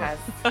the butter rumor.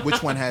 has.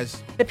 Which one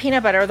has? The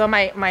peanut butter, although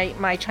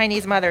my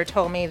Chinese mother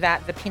told me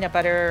that the peanut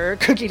butter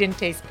cookie didn't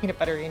taste peanut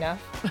buttery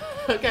enough.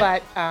 Okay.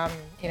 But,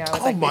 it's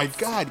Oh like, my it's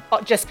God!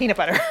 just peanut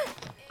butter.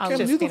 Kim,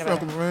 just you the peanut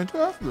butter. fucking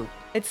fantastic.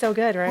 It's so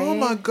good, right? Oh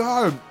my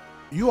God.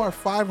 You are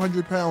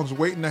 500 pounds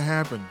waiting to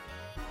happen.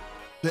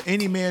 To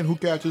any man who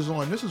catches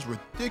on. This is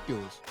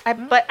ridiculous.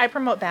 But I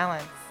promote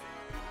balance.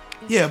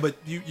 Yeah, but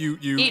you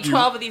Eat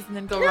 12 of these and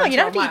then go No, run you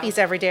don't have 12 to eat miles. these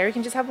every day. Or you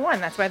can just have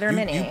one. That's why they're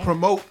mini. You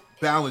promote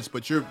balance,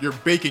 but you're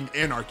baking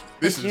anarchy.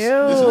 This is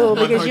because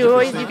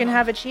 100%. you can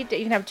have a cheat day.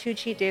 You can have 2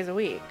 cheat days a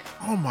week.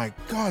 Oh my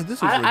God, this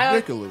is I-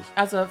 ridiculous.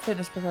 As a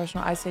fitness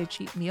professional, I say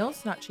cheat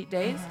meals, not cheat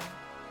days.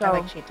 I So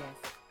like cheat days.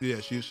 Yeah,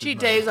 she's cheat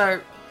days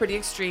are pretty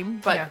extreme,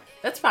 but Yeah.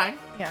 that's fine.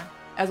 Yeah.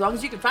 As long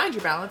as you can find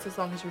your balance, as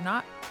long as you're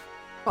not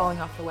falling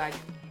off the wagon.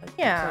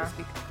 Yeah. So to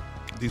speak.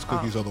 These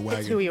cookies are the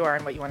It's who wagon. you are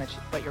and what you want to,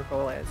 what your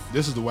goal is.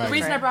 This is the The wagon.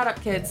 reason I brought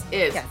up kids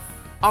is Yes.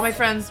 all my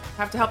friends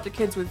have to help the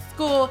kids with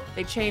school.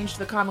 They changed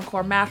the Common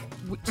Core math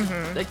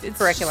it's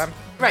Curriculum.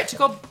 right,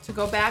 to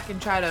go back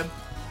and try to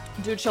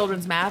do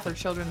children's math or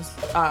children's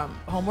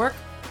homework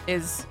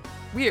is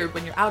weird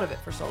when you're out of it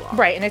for so long.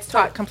 Right, and it's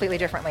taught completely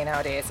differently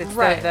nowadays. It's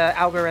Right. the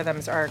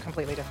algorithms are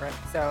completely different.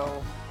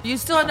 So You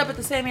still end up at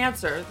the same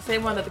answer, the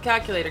same one that the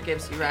calculator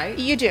gives you, right?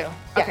 you do.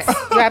 Okay.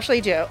 Yes, you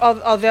absolutely do.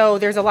 Although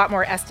there's a lot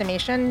more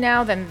estimation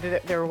now than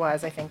there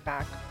was, I think,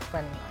 back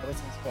when I was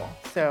in school.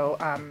 So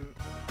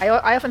I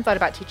often thought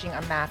about teaching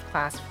a math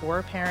class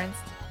for parents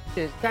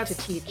to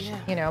teach,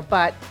 yeah.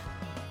 but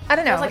I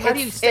don't know. I was like, how do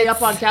you stay up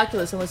it's- on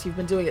calculus unless you've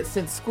been doing it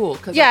since school?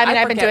 Cause Yeah, I mean,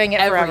 I've been forget doing it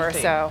forever,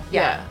 everything. so,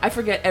 yeah. I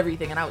forget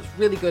everything, and I was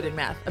really good in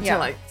math until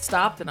Yeah. I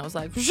stopped, and I was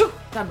like, "Phew,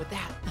 done with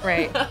that.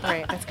 Right.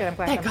 That's good. I'm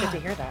glad. Thank I'm good God. to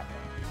hear that.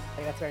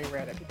 Like, that's very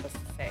rare that people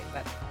say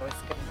that I was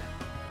good in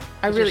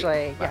that. I really,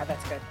 Usually, yeah,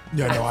 that's good.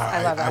 Yeah, no,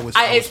 I love that.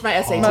 I aced my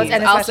SATs. Most,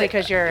 and I'll especially say-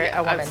 because you're yeah,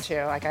 a I woman was-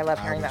 too. Like I love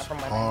hearing that from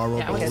women horrible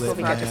Yeah, I was because supposed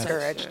we to get be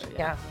discouraged. honest,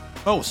 Yeah.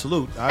 Oh,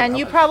 salute. And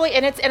you probably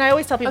and I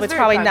always tell people was it's very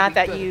probably proud to not be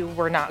that good. you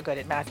were not good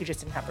at math. You just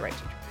didn't have the right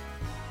teacher.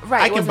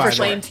 Right, I it can wasn't buy that.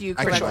 explained to you I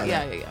can correctly. buy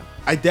Yeah, that. yeah.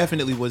 I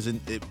definitely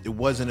wasn't. It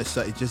wasn't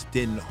it just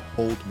didn't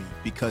hold me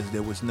because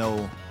there was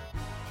no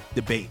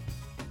debate.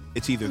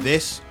 It's either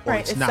this or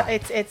Right. it's not.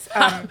 It's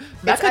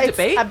That's a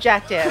debate?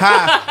 objective.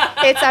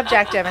 Ha! It's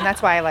objective, and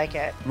that's why I like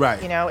it.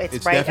 Right. You know, it's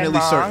It's right and definitely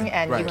wrong, certain.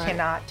 and Right. you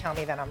cannot tell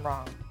me that I'm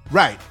wrong.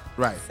 Right.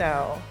 Right.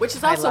 So. Which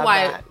is I also love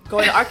why that.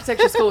 going to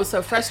architecture school was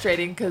so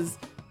frustrating because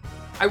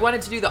I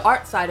wanted to do the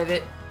art side of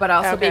it, but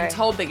also being Okay.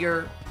 told that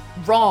you're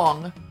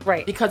wrong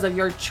Right. because of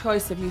your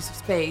choice of use of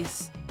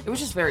space. It was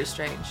just very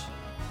strange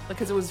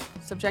because it was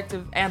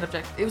subjective and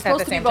objective. It was At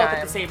supposed the to be same both at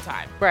time. the same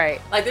time.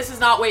 Right. Like, this is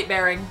not weight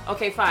bearing.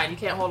 Okay, fine. You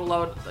can't hold a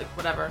load, like,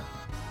 whatever.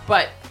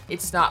 But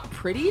it's not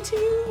pretty to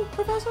you,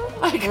 Professor?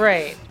 Like,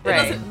 Right. It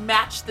Right. doesn't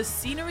match the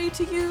scenery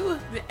to you,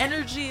 the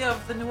energy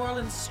of the New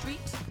Orleans street.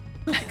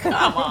 Come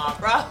on,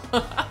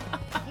 bro.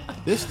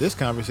 This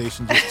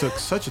conversation just took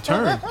such a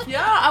turn.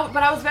 Yeah,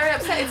 but I was very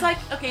upset. It's like,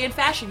 okay, in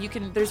fashion,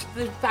 there's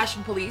the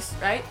fashion police,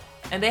 right?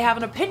 And they have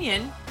an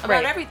opinion about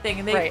Right. everything.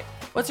 And Right.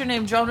 what's her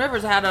name? Joan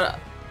Rivers had a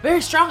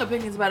very strong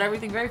opinions about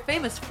everything, very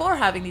famous for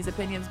having these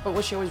opinions. But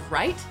was she always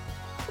right?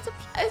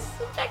 It's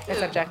subjective.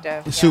 It's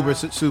objective. It's yeah. super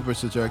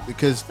subjective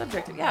because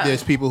Subjective, yeah.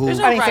 there's people who There's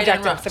no I mean, right and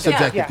subjective, wrong.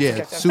 subjective, subjective. Yeah,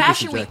 subjective. super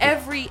Fashion Week, subjective.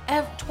 every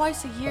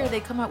twice a year they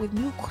come out with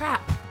new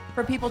crap.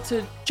 for people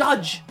to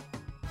judge.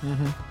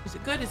 Is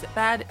it good? Is it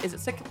bad? Is it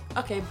sick?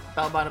 Okay,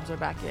 bell bottoms are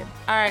back in.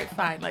 All right,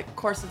 fine. Like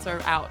corsets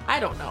are out. I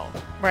don't know.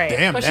 Right.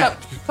 Damn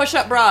Push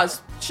up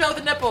bras. Show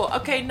the nipple.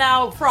 Okay,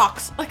 now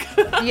frocks. Like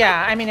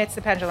Yeah, I mean it's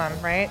the pendulum,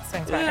 right?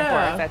 Swings back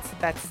Yeah. and forth.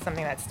 That's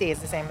something that stays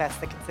the same. That's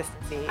the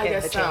consistency I in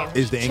guess the so. change.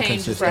 Is the Change is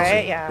inconsistency.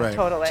 Right? Yeah, Right.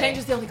 totally. change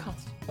is the only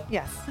constant.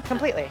 Yes,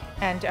 completely.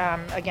 And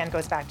again,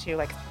 goes back to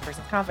like the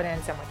person's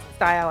confidence and what's in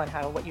style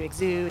and what you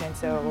exude. And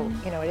so,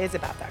 it is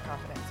about that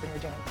confidence when you're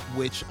doing it.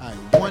 Which I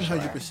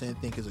 100%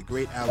 think is a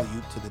great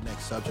alley-oop to the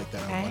next subject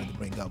that I wanted to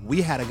bring up.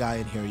 We had a guy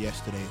in here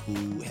yesterday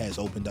who has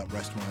opened up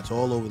restaurants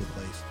all over the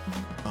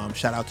place.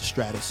 Shout out to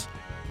Stratus.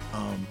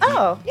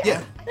 Oh, yeah.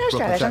 Brooklyn No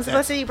strategy. I'm Stratus.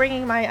 supposed to be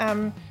bringing my,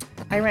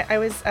 I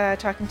was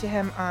talking to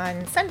him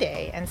on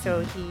Sunday. And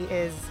so he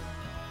is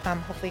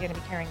hopefully going to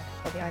be carrying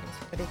all the items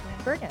for the Bakery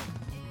On Bergen.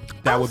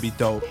 That would be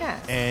dope. Yeah.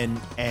 And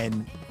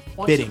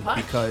One-two fitting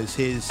punch. because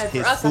his And for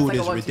us, that's food like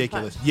a is 1-2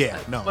 ridiculous. punch. Yeah,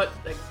 Like, no. But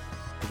like,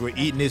 We're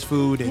eating his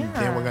food and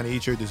then Yeah. we're gonna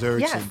eat your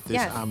desserts. Yes, and this,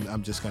 yes.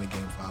 I'm just gonna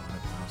gain 500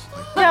 pounds.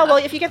 Like, No, well,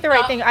 if you get the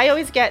right thing, I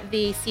always get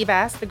the sea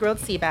bass, the grilled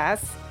sea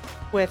bass,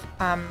 with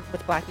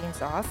black bean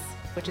sauce,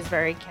 which is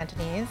very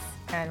Cantonese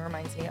and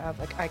reminds me of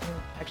I can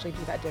actually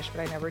do that dish,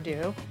 but I never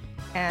do.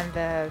 And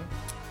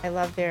I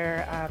love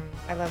their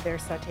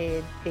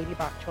sautéed baby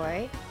bok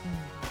choy.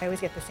 I always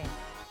get the same.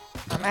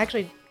 I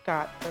actually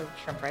got the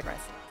shrimp fried rice.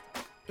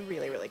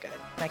 Really, really good.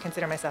 And I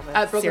consider myself a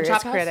At Brooklyn serious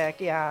Chop House? critic.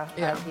 Yeah.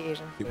 Of the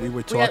Asian food. we were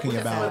We talking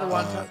had some of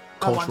about the wonton-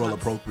 cultural wontons.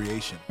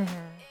 appropriation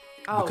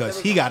oh, because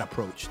there we he go. got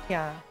approached.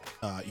 Yeah.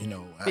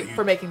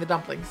 For making the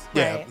dumplings.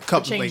 Yeah, Right. a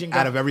couple, changing out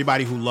them. of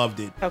everybody who loved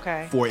it,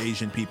 Okay. 4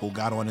 Asian people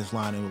got on his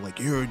line and were like,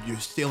 "You're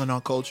stealing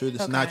our culture.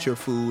 This is not Okay. your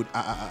food."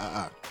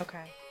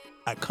 Okay.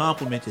 I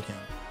complimented him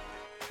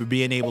for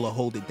being able to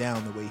hold it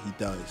down the way he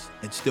does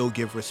and still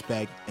give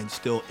respect and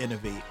still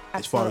innovate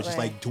as far as just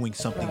Absolutely. like doing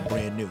something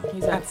brand new.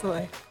 He's a-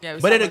 Absolutely. Yeah,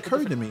 we But saw, it like, the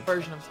occurred to different me-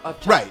 version of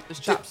chop. Right. There's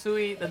chop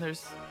suey, then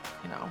there's,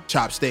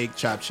 Chop steak,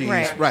 chop cheese,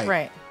 Right.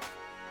 Right.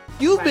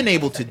 You've been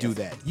able to do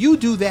that. You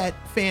do that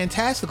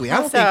fantastically. I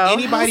don't think Also-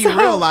 anybody also-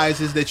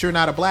 realizes that you're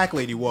not a black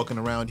lady walking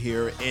around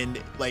here and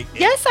like.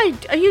 Yes,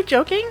 are you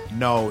joking?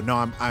 No,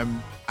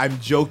 I'm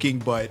joking,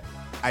 but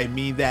I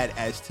mean that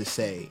as to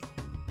say,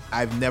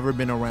 I've never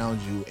been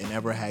around you and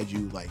ever had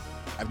you like.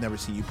 I've never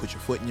seen you put your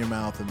foot in your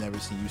mouth. I've never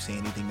seen you say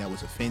anything that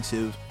was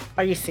offensive.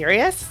 Are you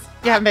serious?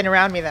 You haven't been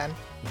around me then.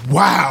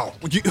 Wow.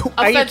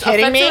 Are you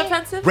kidding me?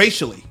 Offensive?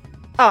 Racially.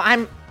 Oh,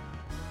 I'm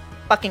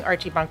fucking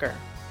Archie Bunker.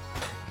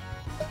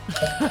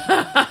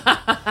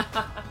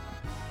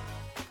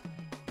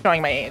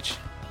 Showing my age.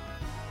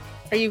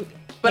 Are you?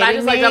 But I kidding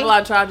just like me? double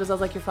entendres. I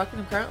was like, you're fucking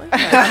him currently?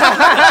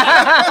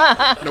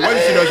 No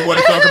wonder she doesn't want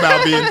to talk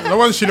about being. No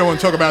wonder she don't want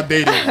to talk about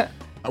dating.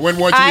 I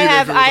wouldn't want you I either.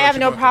 have if it was I have Archie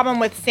no Bunker. problem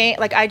with saying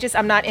like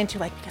I'm not into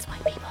like because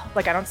white people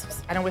like I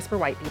don't whisper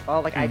white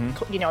people like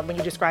Mm-hmm. when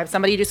you describe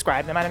somebody you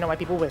describe them. I don't know why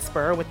people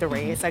whisper with the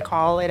race. I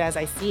call it as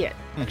I see it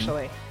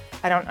actually.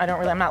 I don't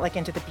really I'm not like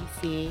into the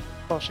PC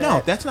bullshit. Mm-hmm.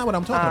 No, that's not what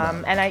I'm talking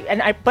about.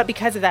 And I but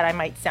because of that I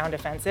might sound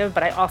offensive,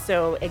 but I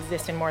also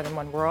exist in more than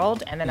one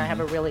world, and then I have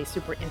Mm-hmm. a really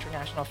super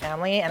international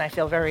family, and I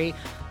feel very,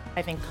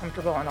 I think,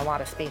 comfortable in a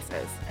lot of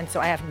spaces, and so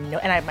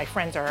my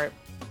friends are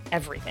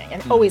everything,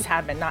 and Mm-hmm. always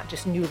have been, not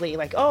just newly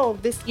like, oh,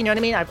 this, you know what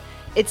I mean?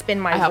 It's been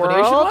my I have world. an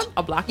Asian one,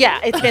 a black Yeah,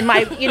 it's been my,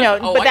 A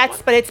white one.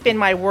 but it's been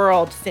my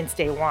world since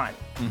day one.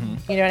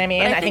 Mm-hmm. You know what I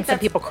mean? But I I think think some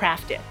that's- people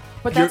craft it.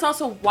 But that's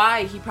also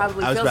why he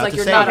probably I was feels about like to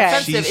you're say, not Okay.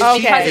 offensive. she's It's because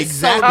Okay. it's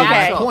exactly so my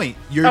natural. point.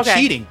 You're Okay.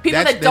 cheating. People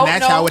that's that don't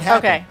that's know, how it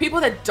happened. Okay.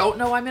 People that don't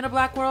know I'm in a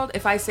black world,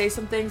 if I say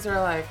some things,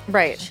 they're like,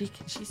 Right. Can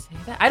she say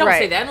that? I don't Right.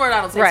 say the N-word.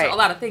 I don't say Right. a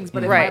lot of things,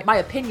 but if Right. my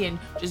opinion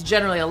just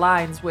generally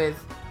aligns with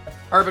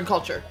urban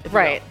culture. If you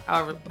Right. will.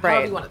 However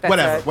Right. you want to. That's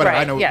Whatever.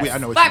 right, I know. yes. I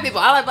know. What Black you mean.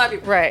 people. I like black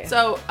people. Right.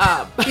 So,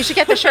 You should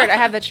get the shirt. I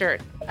have that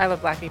shirt. I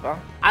love black people.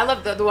 I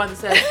love the one that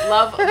says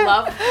love.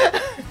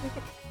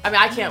 I mean,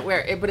 I can't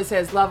wear it, but it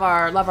says love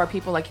our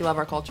people like you love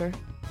our culture.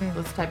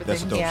 Those type of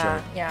That's a things. dope Yeah,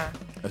 shirt. yeah.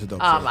 That's a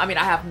dope. I shirt. mean,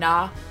 I have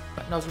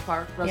Rosa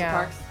Yeah.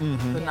 Parks.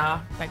 Mm-hmm. The Nah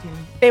 19.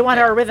 They want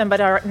our rhythm,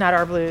 but not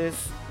our blues.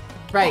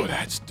 Right. Oh,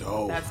 that's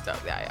dope. That's dope.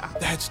 Yeah.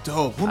 That's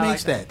dope. Who I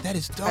makes like that? That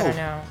is dope. I don't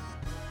know.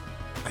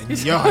 I need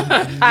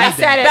that. I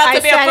said it. About I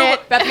to be a said FUBU, it.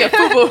 about to be a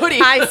FUBU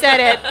hoodie. I said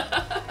it.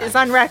 It's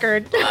on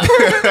record.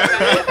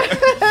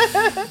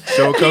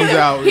 So it comes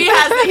out. He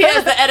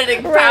has the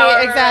editing power.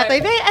 Right, exactly.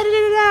 They edited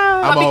it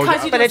out. I'm But always-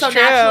 because you But do it it's so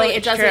true, naturally, it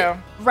it's doesn't. true.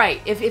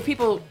 Right. If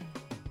people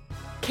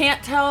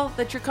can't tell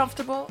that you're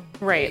comfortable,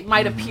 Right. it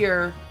might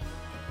appear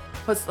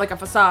like a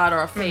facade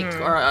or a fake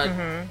or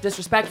a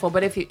disrespectful.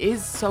 But if it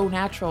is so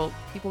natural,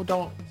 people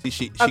don't. See,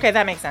 she, Okay,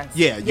 that makes sense.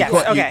 Yeah, you, Yes,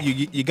 caught- okay.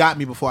 you got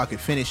me before I could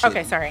finish it.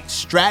 Okay, sorry.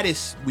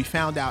 Stratus, we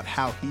found out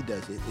how he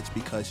does it. It's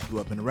because he grew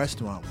up in the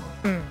restaurant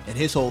world, and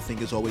his whole thing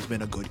has always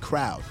been a good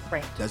crowd.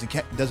 Right.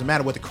 Doesn't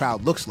matter what the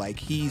crowd looks like.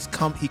 He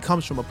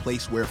comes from a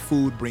place where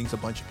food brings a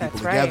bunch of people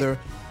That's right. together.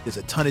 There's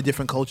a ton of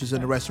different cultures in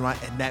the restaurant,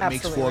 and that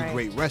makes Absolutely for a right.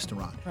 great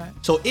restaurant. Right.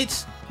 So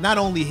it's not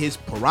only his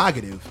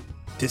prerogative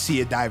to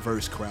see a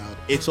diverse crowd.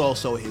 It's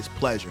also his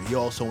pleasure. He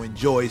also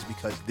enjoys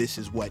because this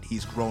is what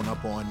he's grown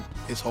up on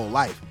his whole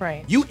life.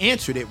 Right. You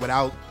answered it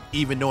without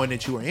even knowing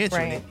that you were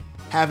answering Right. it.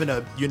 Having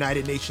a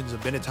United Nations of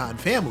Benetton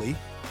family,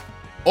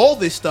 all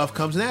this stuff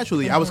comes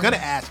naturally. I was going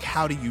to ask,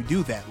 how do you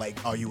do that?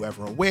 Like, are you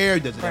ever aware?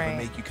 Does it ever Right.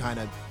 make you kind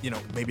of,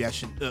 maybe I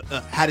should,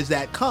 how does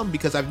that come?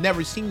 Because I've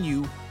never seen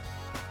you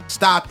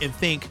stop and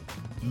think,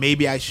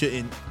 maybe I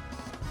shouldn't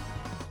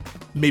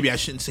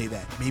say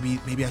that.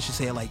 Maybe I should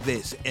say it like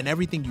this. And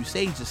everything you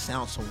say just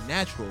sounds so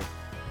natural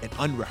and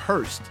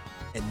unrehearsed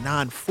and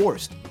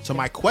non-forced. So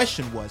my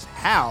question was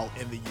how,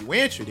 and then you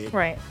answered it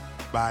Right.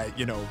 by,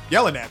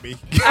 yelling at me.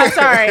 I'm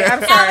sorry.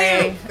 I'm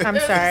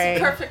sorry.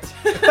 Perfect.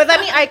 But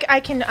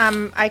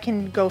I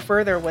can go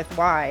further with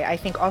why. I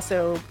think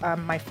also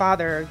my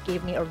father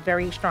gave me a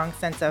very strong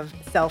sense of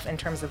self in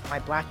terms of my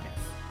blackness.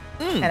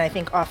 And I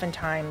think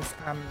oftentimes,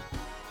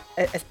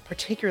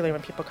 particularly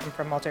when people come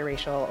from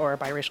multiracial or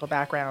biracial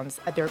backgrounds,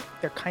 they're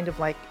kind of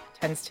like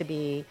tends to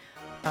be,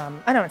 I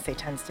don't want to say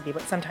tends to be,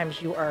 but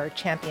sometimes you are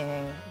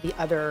championing the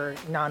other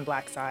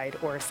non-black side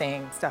or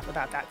saying stuff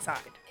about that side,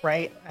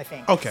 right? I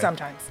think. Okay.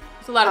 Sometimes.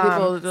 It's a lot of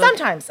people.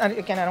 Sometimes.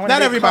 Again, I don't want Not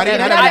to everybody, but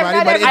it I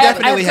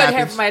definitely have good hair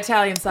happens. from my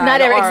Italian side. Not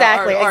every- or-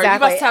 exactly, or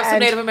exactly. You must have some And-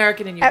 Native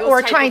American in you. Those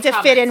or type trying of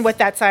to fit in comments. with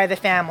that side of the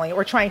family,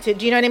 or trying to,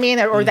 do you know what I mean?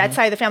 Or that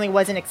side of the family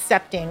wasn't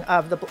accepting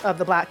of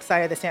the black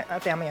side of the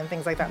family and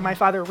things like that. My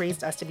father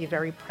raised us to be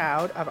very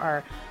proud of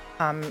our,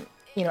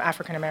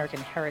 African American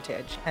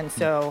heritage, and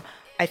so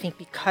I think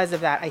because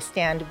of that, I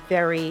stand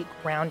very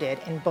grounded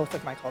in both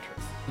of my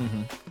cultures.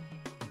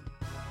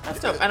 That's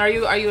dope. And are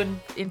you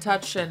in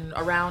touch and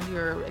around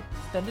your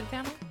extended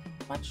family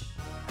much?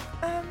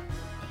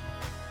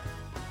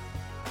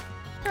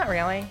 Not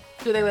really.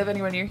 Do they live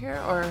anywhere near here,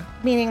 or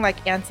Meaning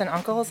like aunts and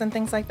uncles and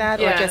things like that,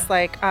 Yeah. or just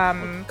like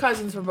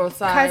cousins from both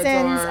sides?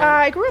 cousins. Or...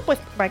 I grew up with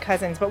my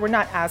cousins, but we're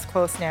not as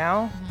close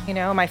now.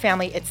 My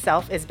family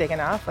itself is big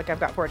enough. Like I've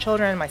got 4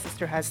 children. My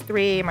sister has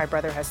 3. My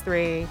brother has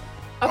 3.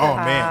 Oh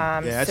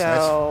man, yeah,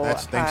 so,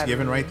 that's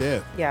Thanksgiving right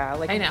there. Yeah,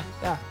 like I know.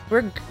 Yeah.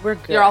 we're good.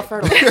 You're all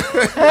fertile.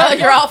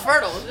 You're all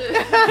fertile.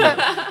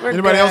 We're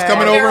Anybody else good.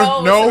 coming They're over?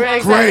 all- No, right,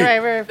 great.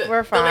 Right, we're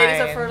The fine. ladies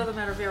are fertile, the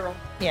men are virile.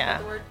 Yeah. Is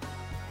that the word?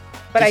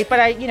 But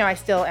I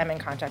still am in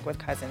contact with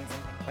cousins and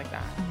things like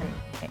that.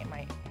 And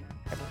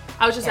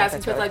I was just Yeah, asking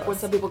that's because, really like, when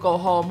close. some people go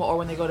home or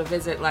when they go to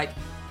visit, like,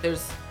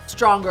 there's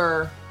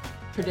stronger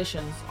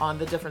traditions on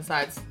the different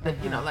sides. That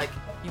like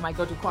you might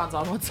go to Kwanzaa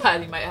on one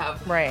side, you might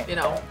have, Right.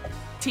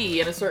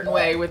 tea in a certain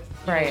way with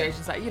Right. the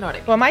Asian side. You know what I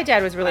mean? Well, my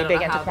dad was I really don't big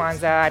know into how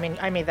this- Kwanzaa. I mean,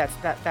 I made that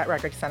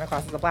record, Santa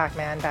Claus is a Black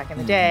Man, back in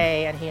the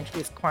day, and he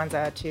introduced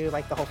Kwanzaa to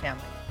like the whole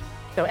family.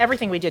 So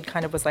everything we did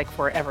kind of was like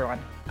for everyone.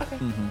 Okay.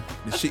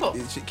 She, cool.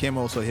 Kim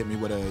also hit me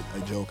with a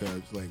joke. I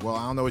was like, well,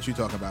 I don't know what you're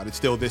talking about. It's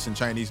still this in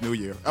Chinese New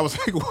Year. I was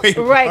like, wait,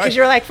 Right, what? because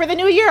you're like, for the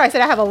new year, I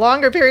said I have a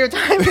longer period of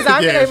time because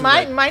I'm Yeah, gonna, she's my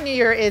like- my new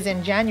year is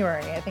in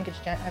January. I think it's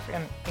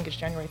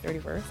January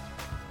 31st.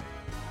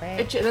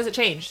 Right. Does it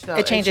change? So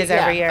It changes yeah,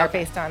 every year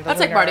okay. based on the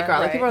That's like lunar, Mardi Gras.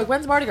 Like right. people are like,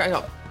 when's Mardi Gras? I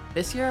go,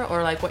 this year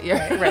or like what year?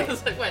 Right.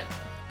 It's like when?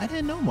 I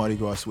didn't know Mardi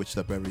Gras switched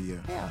up every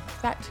year. Yeah,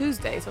 it's that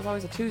Tuesday, so it's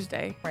always a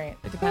Tuesday. Right.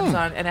 It depends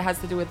on, and it has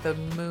to do with the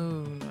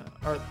moon,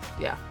 or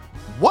yeah.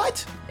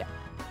 What? Yeah.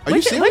 Are you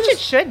Which serious? it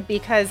should,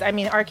 because I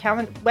mean our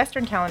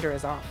Western calendar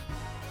is off.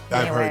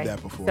 I've Anyway, heard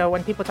that before. So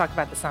when people talk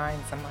about the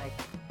signs, I'm like,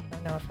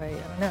 I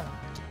don't know.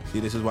 See,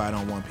 this is why I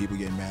don't want people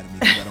getting mad at me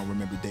because I don't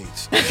remember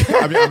dates.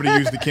 I'm going to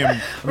use the Kim.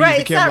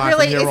 Right, it's not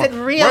really. Is it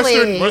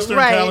really? Western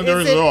right, calendar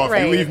is it, off.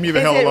 Right. You leave me the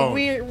is hell it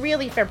alone.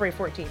 Really, February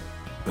 14th.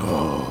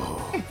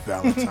 Oh,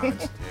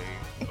 Valentine's Day.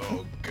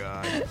 Oh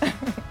God.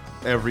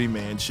 Every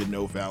man should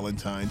know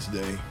Valentine's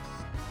Day.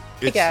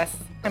 I guess.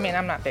 I mean,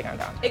 I'm not big on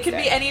Valentine's It could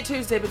be Day. any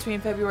Tuesday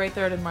between February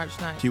 3rd and March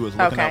 9th. He was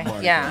looking Okay. up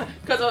Mardi Yeah. Gras.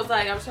 Because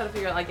I was trying to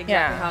figure out like exactly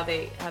Yeah.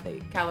 how they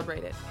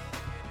calibrate it.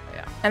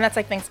 Yeah. And that's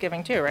like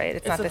Thanksgiving too, right?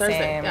 It's not a the Thursday.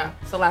 same. Yeah.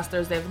 It's the last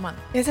Thursday of the month.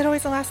 Is it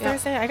always the last Yeah.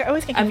 Thursday? I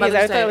always get And confused. I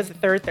Mother's thought it Day. was the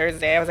third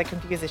Thursday. I was like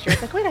confused this year. I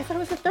was like, wait, I thought it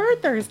was the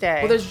third Thursday.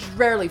 Well, there's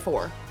rarely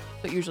 4,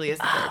 so it usually is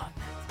the 3rd.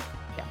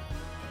 Yeah.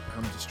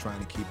 I'm just trying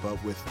to keep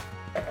up with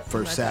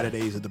first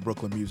Saturdays at the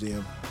Brooklyn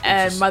Museum.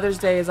 And Just- Mother's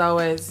Day is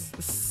always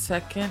the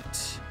second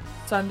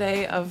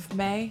Sunday of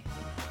May.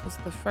 Was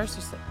it the first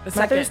or the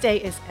second? Mother's Day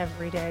is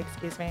every day.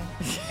 Excuse me.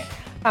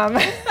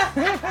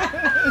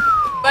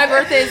 My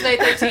birthday is May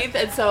 13th,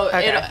 and so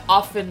Okay. it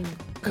often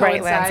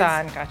Right, coincides. lands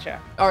on.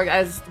 Gotcha. Or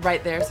as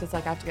right there, so it's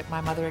like I have to get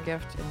my mother a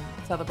gift and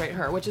celebrate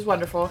her, which is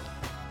wonderful.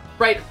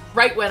 Right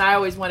when I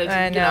always wanted to,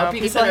 I know, be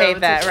the people center hate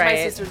of that, attention. My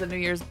right. sister's a New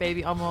Year's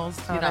baby almost.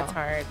 Oh, that's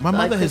hard. My Like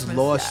mother has Christmas,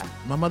 lost. yeah.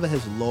 My mother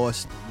has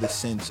lost the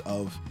sense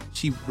of.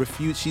 She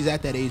refused. She's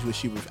at that age where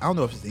I don't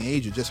know if it's the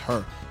age or just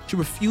her. She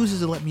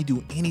refuses to let me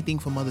do anything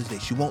for Mother's Day.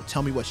 She won't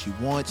tell me what she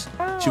wants.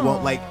 She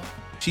won't like.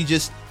 She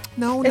just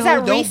no. Is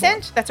that don't.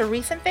 recent? That's a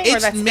recent thing, or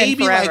It's that's maybe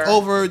been forever? like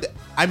over.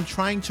 I'm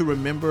trying to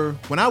remember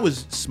when I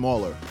was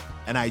smaller,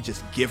 and I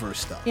just give her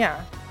stuff.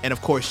 Yeah. And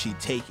of course she'd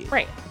take it.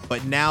 Right.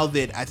 But now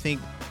that I think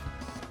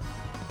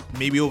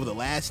maybe over the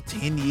last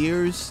 10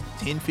 years,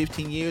 10,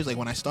 15 years, like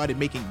when I started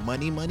making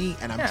money,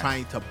 and I'm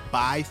trying to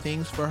buy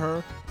things for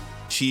her,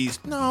 she's,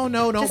 no,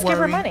 don't Just worry. give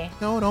her money.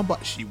 No, don't,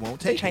 but she won't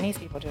take Chinese it.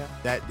 people do.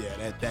 That's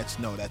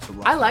a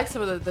rough I one. like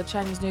some of the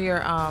Chinese New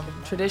Year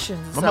traditions.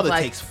 And My stuff, mother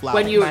like takes flowers.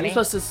 when you're Money.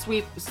 supposed to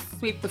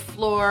sweep the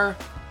floor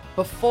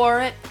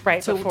before it.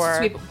 Right, to before.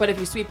 Sweep, but if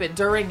you sweep it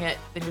during it,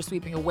 then you're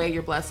sweeping away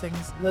your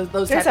blessings.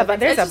 Those There's type of things.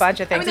 there's It's a just- bunch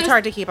of things. I mean, It's there's-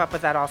 hard to keep up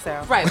with that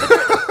also. Right, but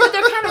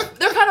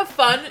they're kind of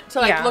fun to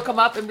like Yeah. look them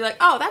up and be like,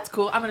 oh, that's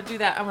cool. I'm gonna do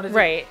that. I'm gonna do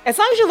Right. As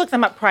long as you look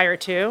them up prior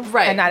to,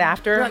 Right. and not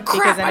after, You're like, because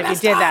 "Crap, then I if you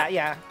messed did up." that,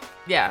 yeah.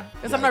 Yeah,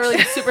 because I'm not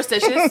really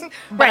superstitious.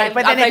 Right,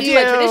 but then I if do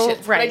like you-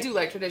 traditions. But I right. do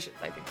like traditions.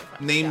 I think they're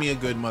fun. Name Yeah. me a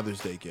good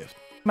Mother's Day gift.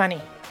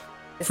 Money.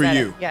 Is For that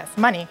you. it? Yes,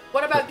 money.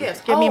 What about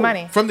gifts? Give me Oh,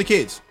 money. From the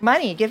kids.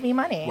 Money. Give me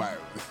money. Wow.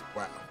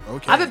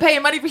 Okay. I've been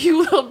paying money for you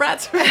little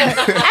brats.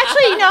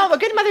 Actually, no. A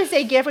good Mother's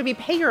Day gift would be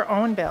pay your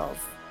own bills.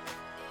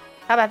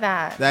 How about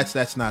that?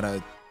 That's not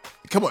a.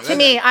 Come on. To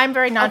me, I'm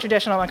very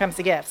non-traditional when it comes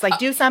to gifts. Like,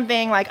 do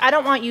something. Like, I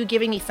don't want you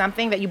giving me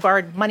something that you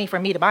borrowed money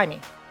from me to buy me.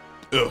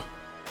 Ugh.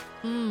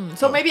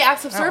 So maybe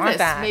acts of I don't want service.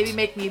 that. Maybe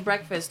make me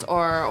breakfast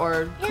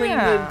or clean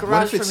Yeah. the What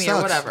garage if it for me sucks?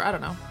 or whatever. I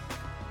don't know.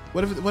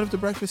 What if the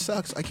breakfast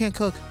sucks? I can't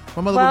cook.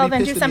 My mother Well, would be then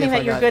pissed do at something me if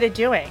that I you're got good at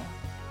doing.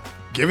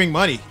 giving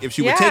money. If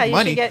she would Yeah, take you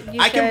money, should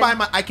I can buy should-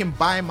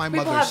 my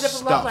People mother have different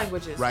stuff. love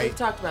languages. Right. We've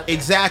talked about that.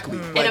 Exactly.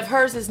 And But if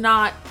hers is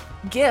not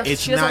gifts,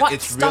 It's she doesn't not- want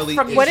it's stuff really-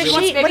 from you. What She is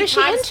wants she- maybe what is she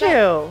time into?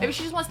 spent. Maybe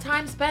she just wants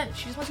time spent.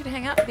 She just wants you to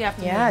hang out in the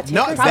afternoon. Yeah, take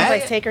No, her that-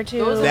 someplace. Take her to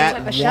those are that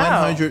like a show.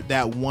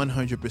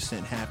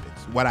 100% happens.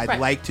 What I'd Right.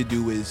 like to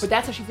do is But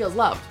that's how she feels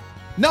loved.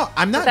 no,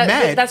 I'm not That-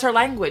 mad. That's her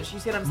language. You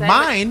see what I'm saying?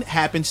 Mine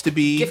happens to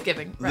be Gift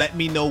giving, right. Let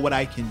me know what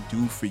I can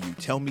do for you.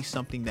 Tell me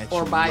something that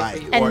Or you buy for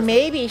like. you. And Or-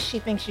 maybe she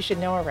thinks you should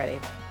know already.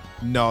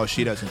 no,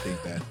 she doesn't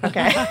think that.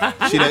 Okay.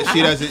 She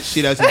doesn't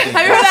think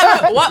Have you heard that.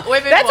 that? What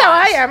women That's want? how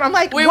I am. I'm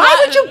like, We why want-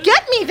 would you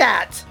get me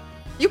that?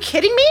 You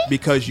kidding me?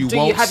 Because you Do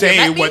you- won't have you say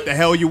met me? what the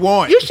hell you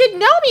want. You should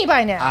know me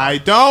by now. I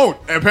don't.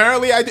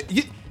 Apparently, I.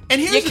 And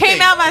here's You the came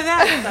thing. out by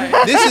that.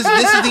 Sorry. This is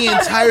the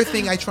entire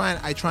thing I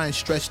try and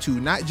stress to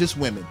not just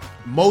women.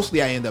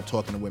 Mostly I end up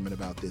talking to women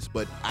about this,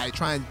 but I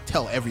try and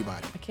tell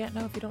everybody. I can't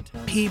know if you don't tell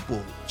me. People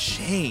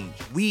change.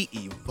 We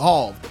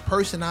evolve. The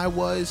person I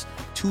was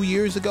 2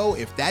 years ago,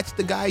 if that's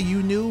the guy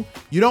you knew,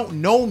 you don't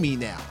know me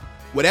now.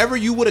 Whatever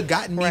you would have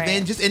gotten me Right.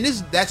 then,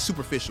 that's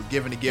superficial,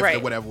 giving a gift or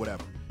Right. whatever.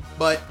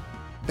 But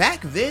back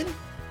then,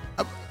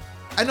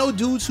 I know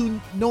dudes who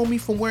know me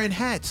from wearing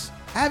hats.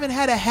 I haven't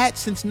had a hat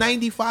since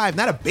 '95,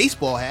 not a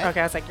baseball hat. Okay,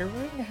 I was like, you're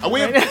wearing a hat. I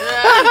wear-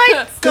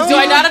 Because do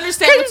I not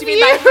understand what you mean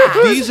by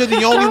hat? These are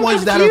the only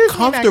ones that are confused me,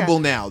 comfortable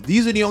Becca. now.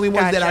 These are the only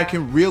ones that I Gotcha.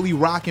 can really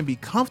rock and be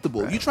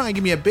comfortable. You try and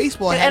give me a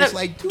baseball hat, And it's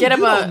like, dude, get you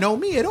him a- don't know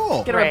me at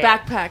all. Get her Right. a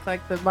backpack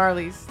like the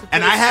Marleys.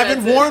 And I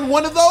haven't worn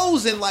one of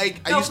those in like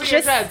I No, used for to. your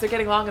Just- dreads. They're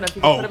getting long enough.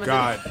 You can Oh put them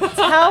God! In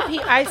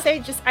the-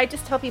 I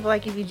just tell people,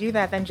 like, if you do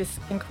that, then just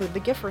include the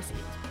gift receipt.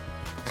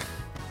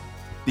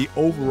 The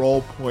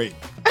overall point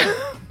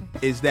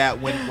is that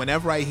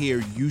whenever I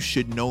hear "you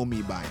should know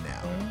me by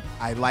now,"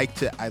 I like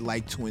to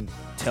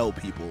tell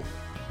people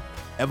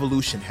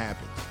evolution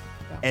happens,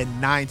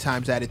 and 9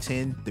 times out of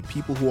 10, the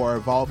people who are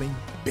evolving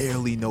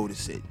barely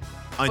notice it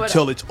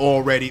until it's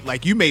already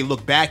like you may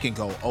look back and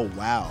go, "Oh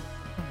wow,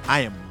 I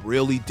am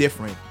really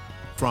different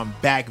from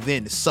back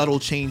then." The subtle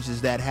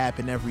changes that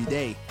happen every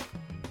day.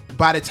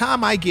 By the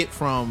time I get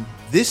from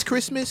this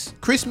Christmas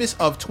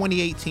of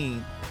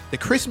 2018, the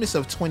Christmas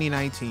of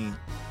 2019,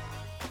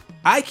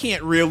 I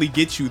can't really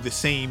get you the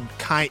same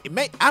kind.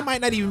 I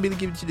might not even be able to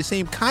give you the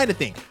same kind of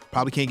thing.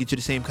 Probably can't get you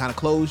the same kind of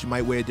clothes. You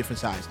might wear a different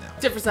size now.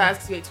 Different size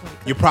because you ate 20.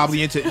 You're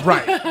probably into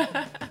right.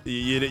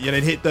 You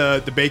didn't hit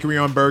the Bakery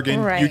on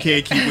Bergen. Right. You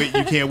can't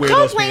wear Don't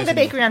those blame pants the anymore.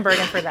 Bakery on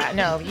Bergen for that.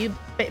 No,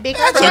 Bakery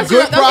That's on a Bergen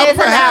good problem is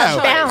to about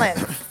have.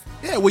 balance.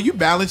 Yeah, well, you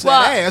balance Well,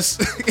 that ass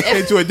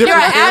into a different. You're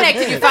an addict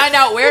and you find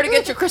out where to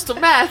get your crystal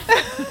meth.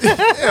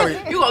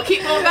 Yeah, You gonna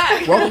keep going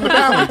back. welcome to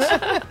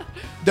balance.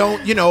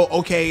 Don't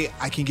okay,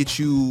 I can get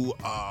you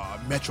a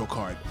Metro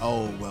card.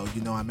 Oh, well,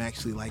 I'm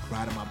actually like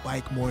riding my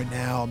bike more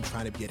now. I'm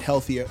trying to get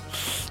healthier.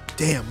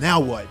 Damn, now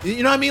what?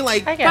 You know what I mean?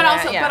 Like, I get But that,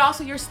 also, yeah. but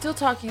also, you're still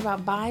talking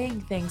about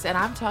buying things, and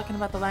I'm talking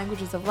about the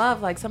languages of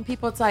love. Like some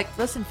people, it's like,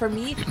 listen, for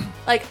me,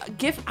 like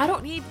gift. I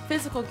don't need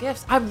physical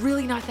gifts. I'm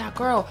really not that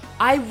girl.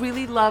 I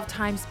really love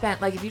time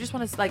spent. Like if you just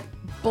want to like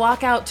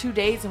block out 2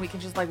 days and we can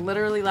just like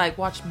literally like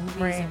watch movies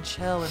Right. and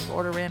chill and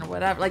order in or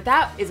whatever. Like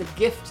that is a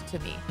gift to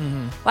me.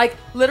 Like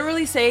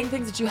literally saying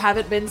things that you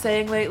haven't been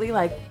saying lately,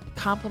 like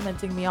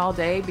complimenting me all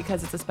day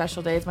because it's a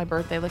special day. It's my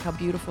birthday. Look how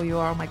beautiful you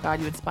are. Oh my God,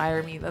 you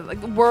inspire me.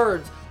 Like the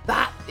words.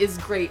 That is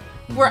great.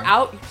 We're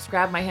out. You just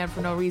grab my hand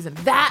for no reason.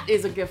 That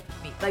is a gift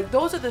to me. Like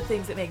those are the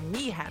things that make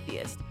me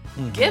happiest.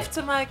 Gifts,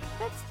 I'm like,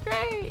 that's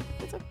great.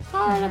 It's a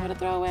card I'm gonna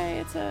throw away.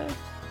 It's a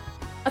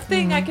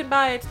thing I can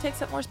buy to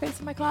take up more space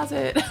in my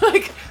closet.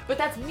 Like, but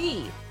that's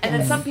me. And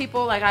then some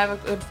people, like I have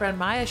a good friend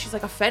Maya. She's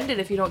like offended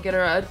if you don't get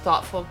her a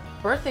thoughtful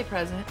birthday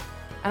present.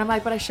 And I'm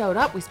like, but I showed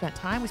up. We spent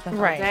time. We spent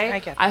all Right, day. I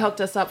get I that.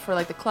 hooked us up for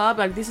like the club.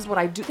 Like, this is what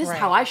I do. This is Right.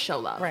 how I show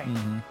love. Right.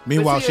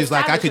 Meanwhile, But see, she's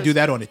like, I could do establishes-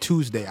 that on a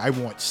Tuesday. I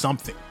want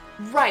something.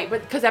 Right,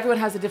 but because everyone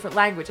has a different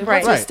language. And Right.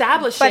 once you Right.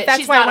 establish But it, that's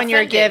she's why not when you're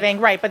offended. giving,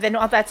 right? But then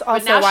that's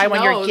also now why she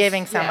when you're knows,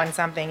 giving someone yeah.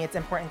 something, it's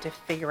important to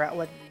figure out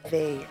what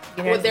they,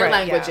 you know, What their right,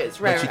 language yeah.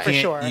 is. Right, But you right. can't,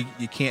 sure.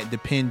 you can't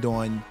depend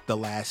on the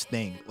last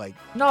thing. Like,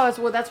 No,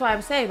 that's why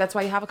I'm saying. That's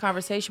why you have a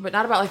conversation, but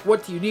not about like,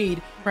 what do you need?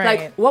 Right.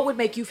 Like, what would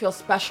make you feel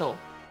special?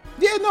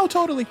 yeah, no,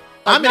 totally.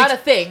 Like, not a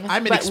thing,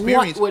 I'm an but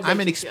experience. what would I'm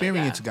make an you feel,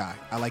 experience yeah. guy.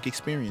 I like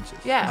experiences.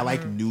 Yeah. I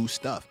like new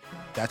stuff.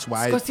 That's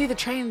why Go see the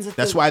trains at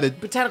That's why the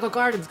botanical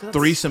gardens. 'Cause that's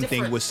threesome thing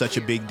different. was such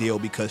a big deal,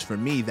 because for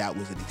me that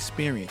was an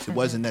experience. It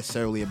wasn't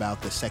necessarily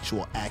about the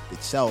sexual act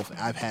itself.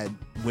 I've had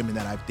women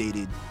that I've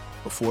dated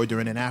before,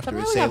 during, and after, and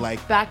Really say have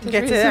like, back to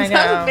Get to, threesomes. I know.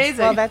 That's amazing.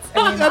 Well, that's,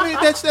 I mean, I mean,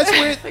 that's where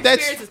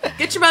that's. Experiences.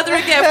 Get your mother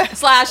a gift.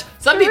 /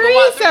 some people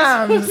want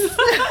threesomes.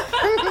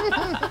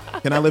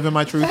 threesomes. Can I live in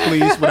my truth,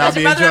 please, without Has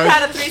your being mother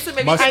had a judged? threesome?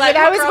 Maybe Must- she's I like, I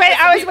hook was her up waiting. with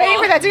some I was waiting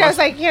people. for that too. I was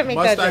like, you can't make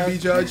Must that I be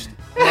joke. judged?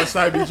 Must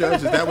I be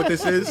judged? Is that what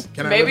this is?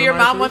 Can I live Maybe in your my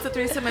mom truth? wants a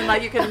threesome and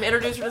like you can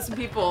introduce her to some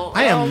people.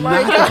 I am Oh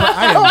not.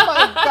 Oh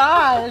my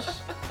gosh.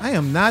 I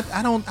am not.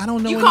 I don't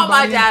know. You call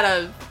my anybody. dad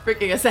a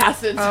freaking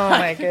assassin. Oh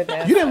my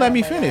goodness. You didn't let Oh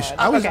me my finish.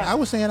 God. I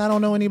was saying I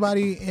don't know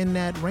anybody in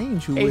that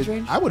range who Age would.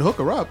 range? I would hook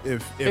her up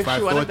if If I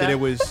she wanted thought that that. it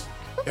was.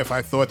 If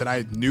I thought that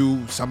I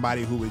knew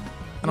somebody who would.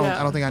 Yeah.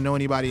 I don't think I know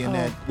anybody in Oh,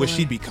 that where boy.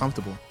 she'd be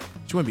comfortable.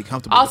 She wouldn't be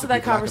comfortable. Also, with the that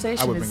people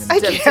conversation I would is- bring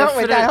in. I So can't for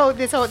with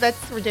the- that.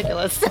 That's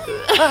ridiculous.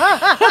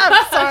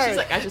 I'm sorry. She's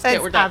like, I just that's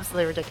can't. We're done.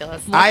 absolutely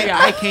ridiculous.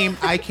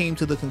 I came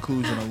to the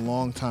conclusion a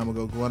long time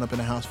ago, growing up in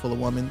a house full of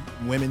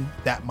women,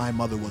 that my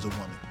mother was a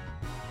woman.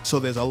 So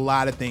there's a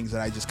lot of things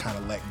that I just kind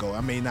of let go.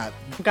 I may not,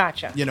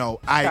 Gotcha. you know,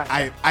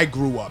 Gotcha. I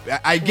grew up.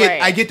 I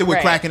get that we're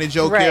right, cracking a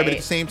joke here, but at the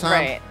right, same time,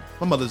 right.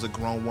 my mother's a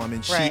grown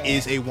woman. She Right.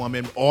 is a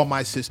woman. All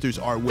my sisters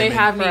are women. They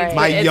have needs. Right. but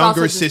My it's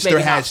younger also just sister maybe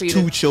not has for you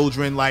 2 to-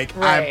 children. Like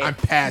Right. I'm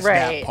past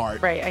Right. that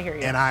part. Right, I hear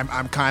you. And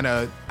I'm kind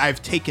of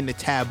I've taken the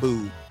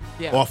taboo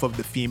Yeah. off of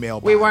the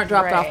female. We body. weren't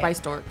dropped off Right. by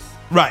storks.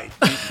 right.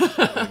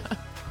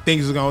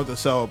 Things are going.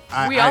 So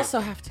We also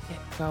have to get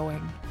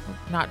going.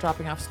 Not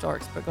dropping off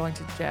storks, but going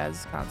to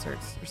jazz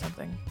concerts or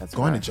something. That's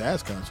going to where-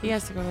 jazz concerts. He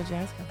has to go to a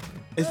jazz concert.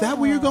 Is that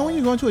where you're going?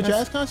 You're going to a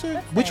jazz concert?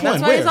 Which nice. one?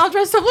 That's why Where? he's all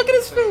dressed up. Look at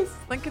his face.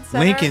 Lincoln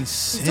Center. Lincoln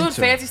He's doing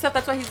Center. fancy stuff.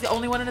 That's why he's the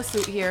only one in a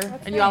suit here,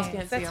 and you all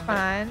can't see That's him. but-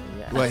 fun.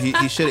 Yeah. Well,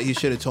 he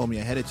should have told me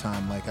ahead of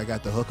time. Like I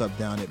got the hookup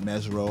down at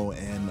Mesro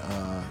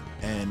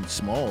and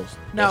Smalls.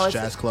 No, That's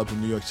it's- jazz clubs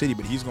in New York City,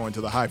 but he's going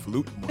to the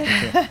highfalutin one. I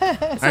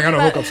ain't got no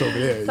hookups over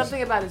there.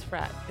 Something about his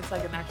frat. It's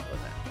like an actual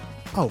event.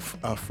 Oh,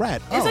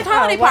 frat. It's Oh, like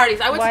holiday what-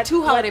 parties. I went what- to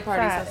 2 holiday what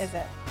parties. frat That's- is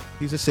it?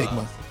 he's a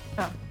Sigma.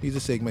 Oh. He's a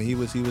Sigma. He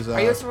was.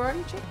 Are you a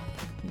sorority chick?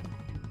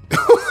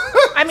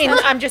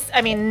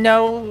 I mean,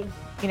 no,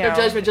 you know, No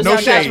judgment, just No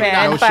no shade, judgment.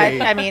 no but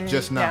shade. I mean,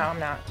 Just no, no. I'm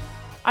not.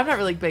 I'm not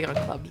really big on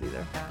clubs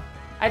either. No.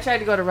 I tried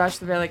to go to Rush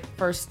the very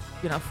first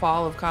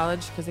fall of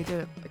college because they did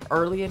it like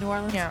early in New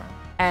Orleans. Yeah.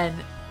 And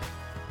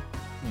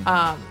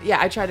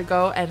I tried to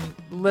go and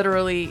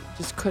literally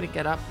just couldn't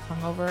get up,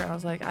 hungover. And I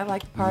was like, I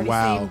like the party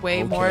Wow, scene way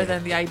okay. more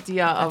than the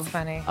idea of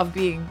funny. of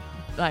being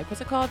like,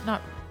 what's it called?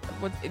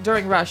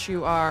 During Rush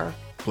you are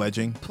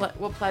pledging.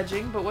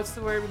 pledging, but what's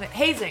the word?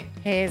 Hazing.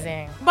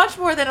 Hazing. Much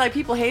more than like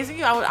people hazing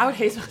you. I would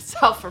haze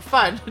myself for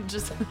fun.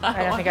 Just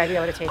I don't think I'd be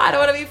able to take I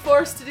don't that. want to be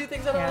forced to do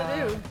things I don't want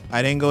Yeah. to do.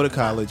 I didn't go to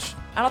college.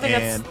 I don't think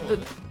and that's the,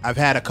 I've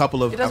had a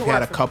couple of It doesn't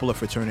work for me.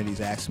 fraternities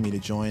ask me to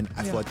join.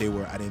 I Yeah. thought they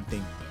were. I didn't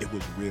think it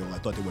was real. I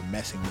thought they were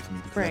messing with me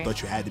because I Right.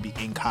 thought you had to be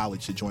in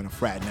college to join a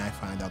frat. And I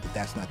find out that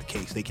that's not the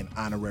case. They can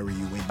honorary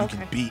you in. You can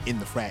Okay. be in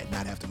the frat and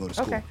not have to go to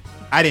school. Okay.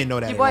 I didn't know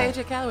that. your at boy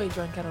all. AJ Calloway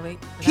joined kind of late.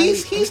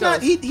 He's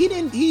not. He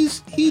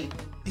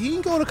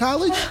didn't go to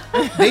college.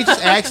 They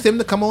just asked him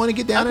to come on and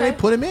get down, and Okay. they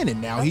put him in,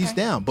 and now he's Okay.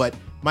 down. But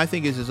my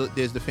thing is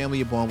there's the family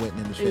you're born with,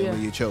 and there's the family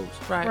Yeah. you chose.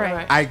 Right.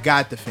 Right. I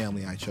got the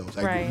family I chose.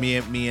 Right.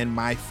 Me and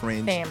my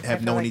friends Same. I have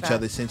feel known like each that.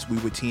 other since we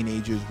were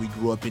teenagers. We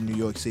grew up in New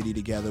York City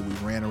together. We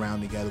ran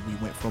around together. We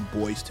went from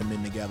boys to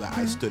men together.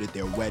 I stood at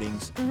their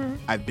weddings.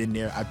 I've been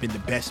there. I've been the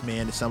best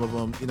man to some of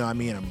them. You know what I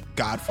mean? I'm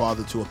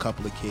godfather to a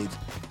couple of kids.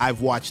 I've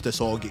watched us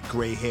all get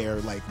gray hair.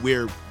 Like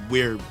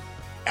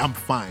I'm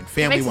fine. It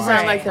Family makes it wise.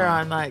 sound like they're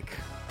on like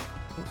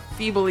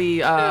feebly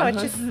No,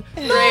 it's just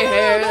gray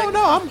hair.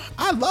 No.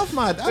 I love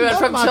my. I We went love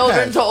from my children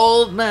past. to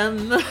old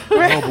men. No, but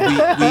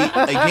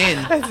we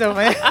again That's so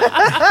funny.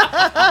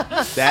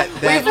 We've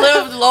that.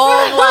 lived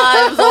long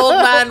lives, old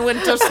man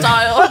winter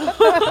style.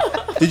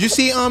 Did you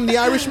see The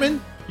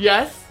Irishman?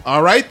 Yes.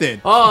 All right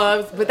then.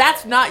 Oh, but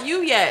that's not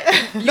you yet.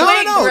 You No,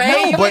 ain't no, gray. no,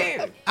 You but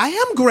ain't- I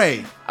am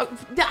gray. Oh,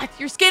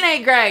 your skin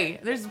ain't gray.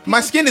 There's My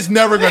skin is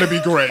never gonna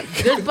be gray.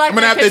 black I'm gonna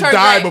men have can to turn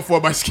die gray.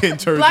 before my skin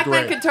turns black gray.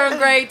 men can turn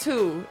gray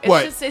too. It's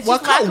What? Just, it's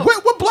what, just lack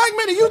of- what black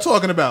men are you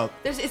talking about?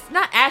 It's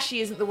not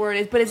ashy, isn't the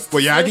word, but it's.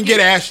 Well, yeah, I can you- get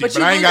ashy, but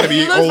you I ain't gotta be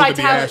you lose old to be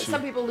vitality. ashy.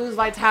 Some people lose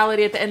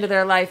vitality at the end of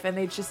their life, and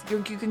they just you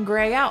can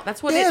gray out.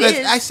 That's what Yeah, it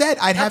is. I said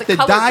I'd Not have the to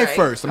color die gray.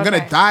 first. I'm gonna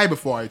Okay. die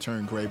before I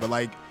turn gray. But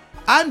like,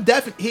 I'm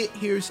definitely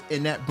here's,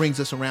 and that brings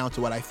us around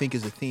to what I think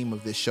is the theme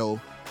of this show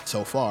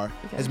so far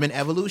has been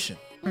evolution.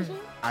 Mm-hmm.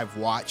 I've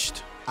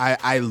watched.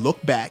 I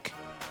look back,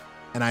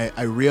 and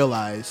I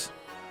realize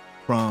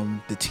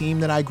from the team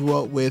that I grew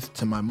up with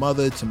to my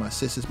mother to my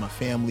sisters, my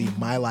family,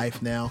 my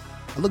life now.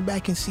 I look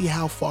back and see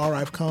how far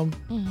I've come.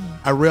 Mm-hmm.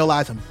 I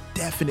realize I'm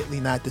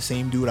definitely not the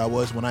same dude I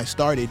was when I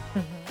started,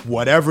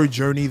 whatever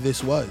journey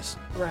this was.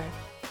 Right.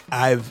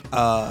 I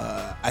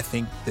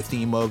think the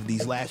theme of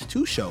these last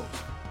two shows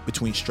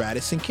between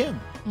Stratus and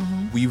Kim,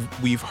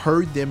 we've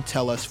heard them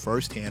tell us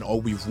firsthand, or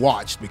we've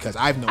watched, because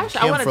I've known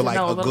Kim for like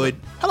a good,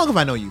 how long have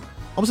I known you?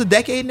 Almost a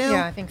decade now?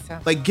 Yeah, I think so.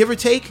 Like, give or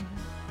take.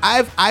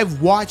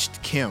 I've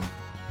watched Kim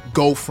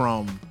go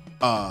from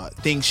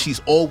things she's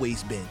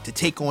always been to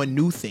take on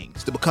new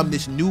things, to become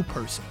this new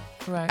person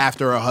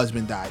after her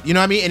husband died. You know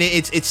what I mean? And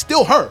it's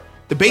still her.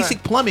 The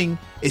basic plumbing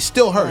is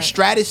still her.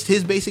 Stratus,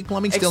 his basic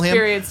plumbing, still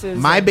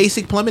him. My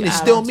basic plumbing is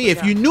still me.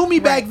 If you knew me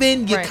back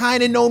then, you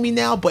kind of know me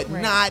now, but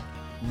not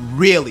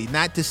really.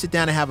 Not to sit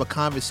down and have a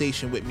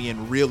conversation with me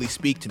and really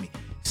speak to me.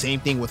 Same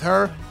thing with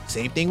her.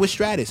 Same thing with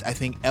Stratus. I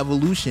think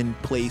evolution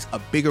plays a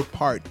bigger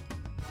part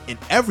in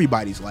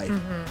everybody's life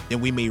than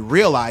we may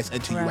realize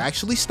until you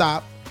actually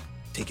stop,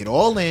 take it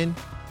all in,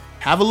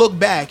 have a look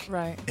back,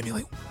 and be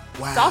like,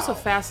 wow. It's also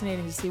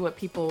fascinating to see what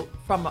people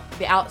from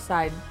the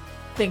outside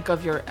think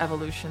of your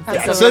evolution.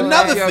 That's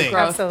another thing.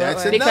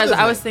 Because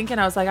I was thinking,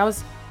 I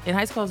was in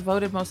high school, I was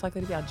voted most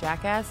likely to be on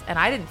Jackass, and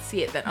I didn't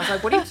see it then. I was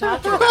like, what are you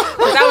talking about?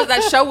 Because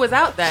that show was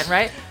out then,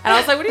 right? And I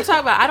was like, what are you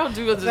talking about? I don't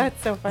do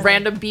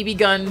random BB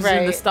guns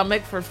in the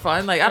stomach for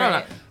fun. Like, I don't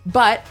know.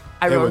 But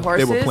I rode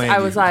horses. I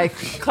was like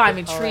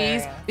climbing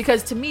trees,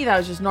 because to me that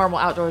was just normal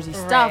outdoorsy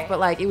stuff. But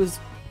like, it was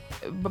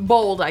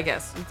bold, I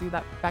guess. Let's do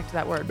that. Back to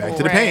that word. Back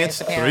to the pants.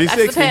 360.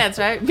 That's the pants,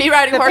 right? Me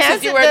riding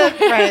horses. You wear the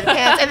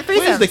pants and the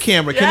threesome. Where's the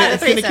camera?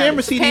 Can the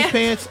camera see these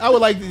pants? I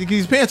would like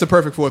these pants are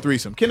perfect for a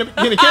threesome. Can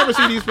the camera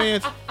see these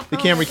pants? The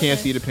camera can't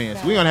see the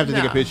pants. We're gonna have to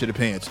take a picture of the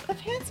pants. The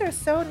pants are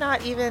so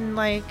not even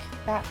like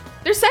that.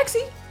 They're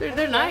sexy.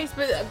 They're nice,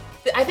 but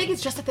I think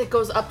it's just that it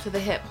goes up to the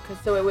hip,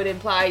 so it would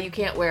imply you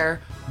can't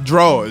wear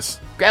drawers.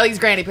 At least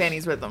granny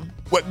panties with them.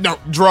 What? No,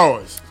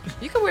 drawers.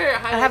 You can wear.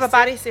 I have a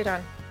bodysuit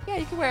on. Yeah,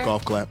 you can wear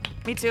golf clap.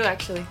 Me too,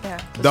 actually. Yeah.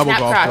 Double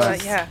golf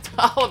clap. Yeah.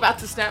 All about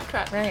the snap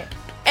crotch. Right.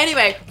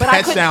 Anyway, but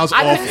I couldn't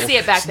see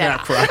it back then.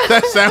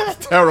 That sounds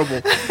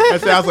terrible.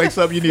 That sounds like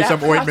something you need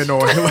some ointment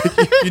on. Like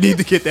you need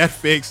to get that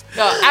fixed.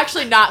 No,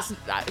 actually not.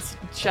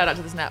 Shout out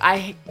to the snap.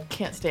 I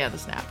can't stand the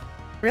snap.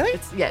 Really?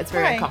 It's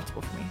very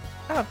uncomfortable for me.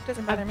 Oh, it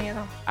doesn't bother me at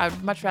all.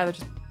 I'd much rather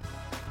just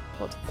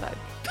pull it to the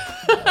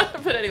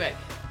side. But anyway,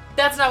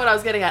 that's not what I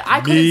was getting at.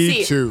 I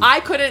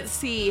couldn't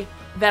see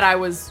that I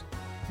was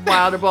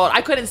wild or bold.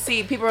 I couldn't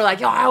see. People were like,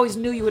 "Yo, I always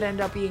knew you would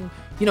end up being,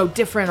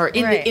 different, or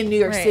in New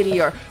York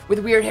City, or with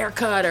a weird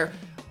haircut." Or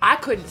I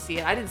couldn't see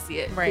it. I didn't see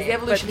it. Right. The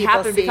evolution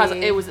happened because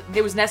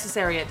it was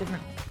necessary at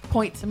different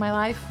points in my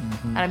life,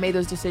 and I made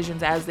those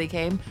decisions as they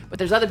came. But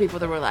there's other people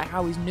that were like, "I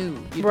always knew."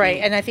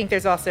 And I think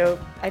there's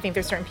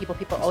certain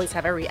people always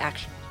have a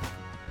reaction.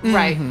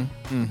 Right.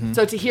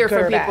 So to hear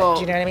from people,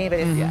 do you know what I mean? But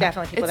it's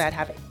definitely people that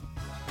have it.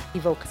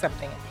 Evoke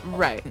something.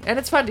 Right. And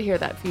it's fun to hear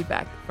that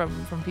feedback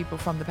from people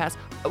from the past.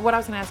 What I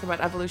was going to ask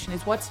about evolution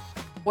is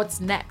what's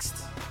next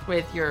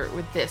with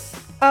this?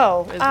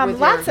 Oh,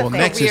 lots of things.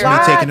 Next is me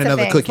taking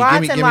another cookie.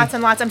 Lots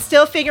and lots. I'm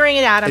still figuring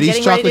it out. I'm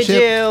getting ready to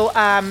do.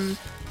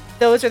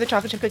 Those are the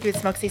chocolate chip cookies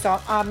with smoked sea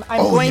salt. I'm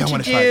going to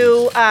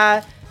do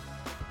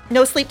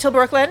No Sleep Till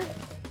Brooklyn,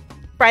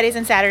 Fridays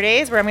and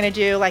Saturdays, where I'm going to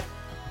do like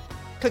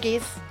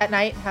cookies at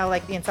night, how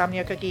like the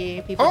insomnia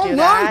cookie people do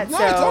that. Nice,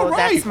 so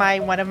that's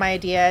one of my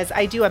ideas.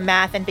 I do a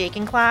math and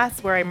baking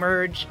class where I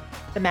merge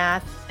the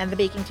math and the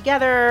baking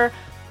together.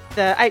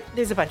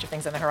 There's a bunch of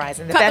things on the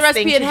horizon. Cut the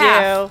recipe in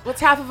half. What's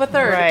half of a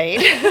third?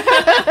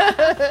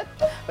 Right.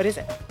 What is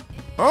it?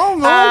 Oh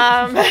no.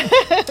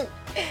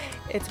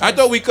 I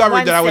thought we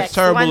covered that. I was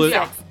terrible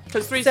at.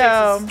 Because 3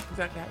 6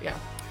 exactly. Yeah.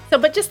 So,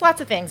 but just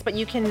lots of things. But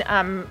you can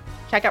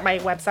check out my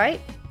website,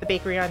 the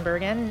Bakery On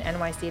Bergen,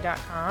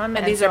 nyc.com.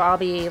 And these I'll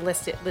be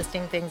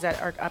listing things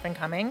that are up and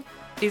coming.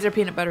 These are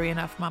peanut buttery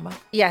enough, Mama.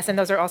 Yes, and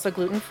those are also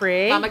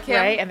gluten-free. Mama Kim,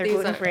 right? And they're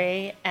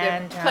gluten-free.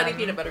 And plenty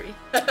peanut buttery.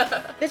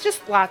 There's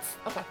just lots.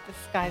 Okay. The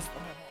sky's the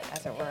limit,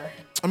 as it were.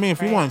 I mean,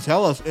 if you want to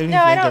tell us anything.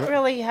 No, I don't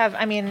really have,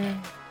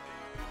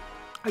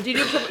 Do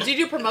you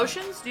do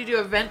promotions? Do you do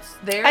events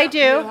there? I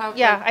do.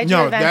 I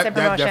do events and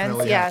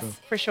promotions. Yes,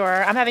 for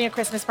sure. I'm having a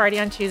Christmas party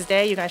on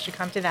Tuesday. You guys should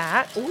come to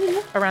that.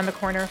 Ooh. Around the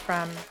corner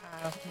from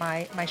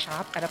my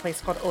shop at a place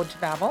called Ode to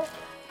Babel.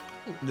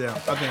 Yeah,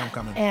 I think I'm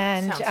coming.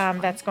 And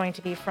that's going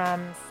to be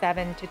from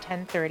 7 to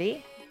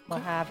 10:30. We'll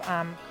have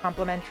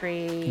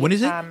complimentary. When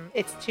is it?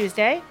 It's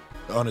Tuesday.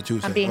 On a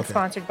Tuesday. I'm being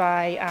sponsored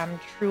by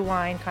True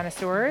Wine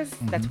Connoisseurs.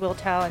 That's Will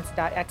Tell and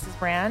X's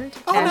brand.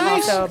 Oh, and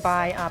nice. also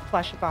by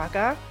Plush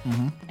Vodka.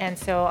 And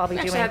so I'll be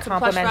doing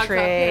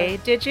complimentary.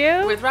 Did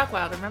you? With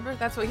Rockwild, remember?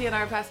 That's what he and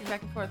I were passing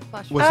back and forth.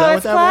 Plush. Was that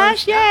what that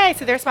Plush? was? Yay.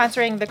 So they're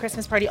sponsoring the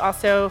Christmas party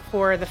also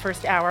for the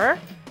first hour.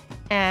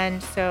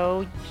 And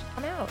so you should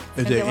come out. It's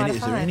Is gonna be a lot there of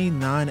is there fun. any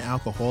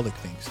non-alcoholic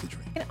things to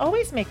drink? You can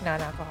always make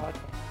non-alcoholic.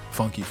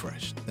 Funky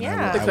fresh. Then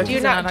Yeah. I will- Do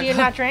you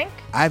not drink?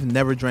 I've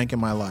never drank in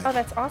my life. Oh,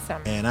 that's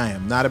awesome. And I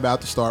am not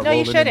about to start No,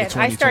 rolling you into shouldn't.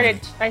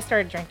 2020. I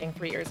started drinking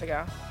 3 years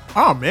ago.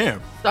 Oh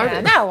man. Started.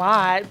 Yeah, not a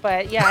lot,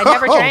 but yeah, I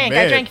never Oh, drank. I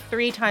man. drank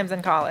 3 times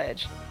in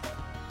college.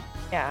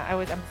 Yeah,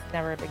 I'm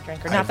never a big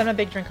drinker. Not that I'm a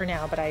big drinker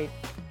now, but I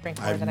drink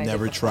more I've than I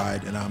never did before.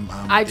 tried, and I'm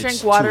I it's drink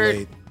too water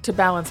late. to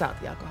balance out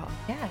the alcohol.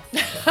 Yes.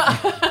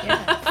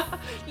 Yes.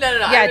 No.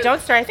 Yeah,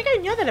 don't start. I think I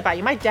know that about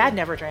you. My dad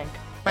never drank.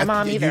 My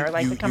mom either.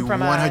 Like, we come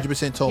from a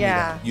 100% told me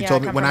yeah, that. You yeah,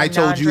 told I me come when from I a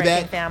told you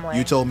non-drinking that. family.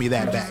 You told me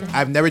that back.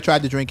 I've never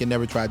tried to drink and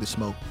never tried to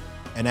smoke,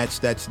 and that's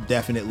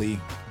definitely.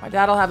 My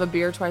dad will have a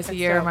beer twice a That's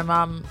year. dope. My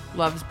mom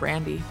loves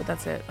brandy, but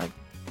that's it. Like,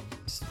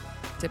 just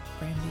dip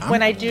brandy.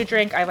 When I do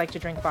drink, I like to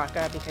drink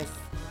vodka because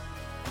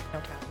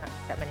not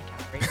that many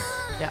calories.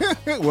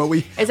 Yeah. Well,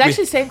 It's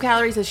actually the same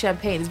calories as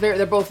champagne.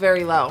 They're both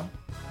very low,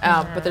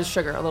 but there's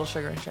sugar, a little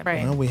sugar in champagne.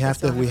 Right. Well,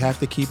 we have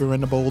to keep her in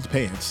the bold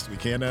pants. We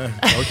can't.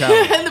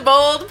 Okay. And the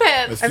bold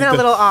pants. I've been a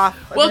little off.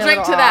 We'll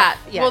drink to that.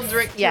 Yes. We'll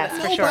drink to yes,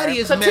 that. for sure. Nobody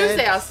is So mad.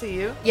 Tuesday, I'll see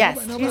you. Yes,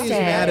 Nobody's Tuesday.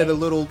 mad at a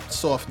little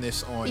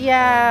softness on.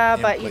 Yeah,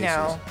 on but in you places.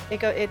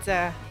 know, it's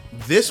a.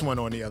 This one,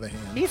 on the other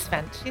hand, She's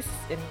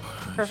in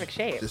perfect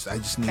shape. I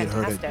just need her to.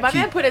 Fantastic. My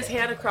keep- man put his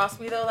hand across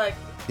me though, like.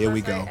 Here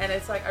we last night, go. And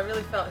it's like I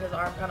really felt his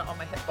arm kind of on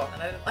my hip bone,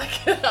 and I didn't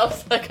like it. I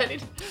was like, I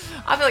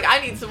feel like I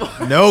need some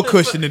more. No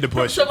cushion in the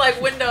push. Some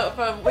like winter,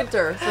 some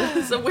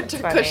winter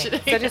Funny.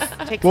 cushioning. So just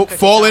take Well, some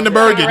fall cookies into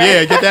off. Bergen. Right.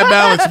 Yeah, get that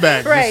balance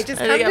back. Right,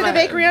 just I come think to the I'm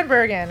Bakery on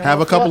Bergen.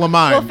 Have a couple of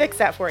mine. We'll fix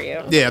that for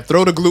you. Yeah,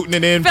 throw the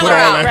gluten in, Fill put her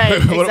all out. that,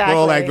 Right, put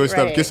all that good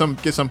exactly,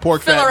 stuff. Get some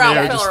pork Fill fat her in out,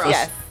 there. fill her out.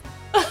 Yes.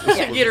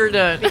 Get her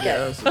done.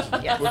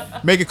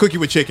 Yes. Make a cookie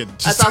with chicken.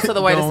 That's Just also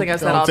the whitest don't- thing I've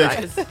said don't all take-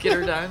 night. Is get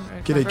her done.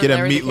 Right? Get a Remember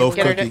Larry the meatloaf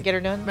Cable Guy? cookie. Get her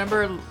done.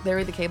 Remember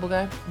Larry the Cable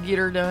Guy? Get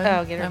her done.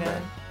 Oh, get her Remember?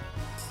 done.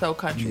 So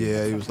country.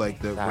 Yeah, he was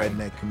like the Sorry.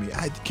 redneck comedian.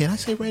 Can I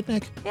say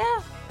redneck? Yeah.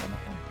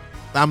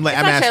 I'm It's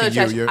not asking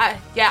Taylor you.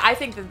 Swift. I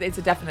think that it's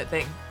a definite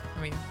thing.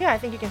 I mean, Yeah, I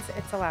think you can.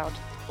 It's allowed.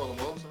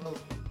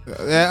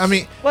 I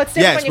mean, Well, it's different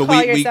yes, when you but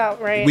call we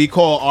yourself, right? we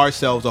call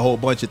ourselves a whole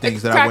bunch of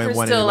things that I wouldn't cracker's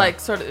want still to. like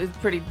sort of it's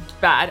pretty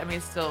bad. I mean,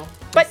 it's still.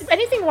 But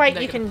anything white,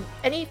 Negative.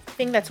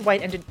 anything that's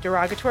white and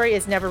derogatory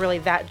is never really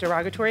that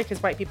derogatory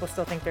because white people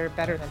still think they're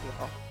better than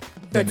people. So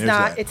Then it's there's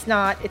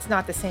not, that. it's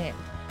not the same.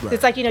 Right.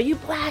 It's like, you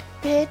black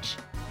bitch.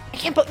 I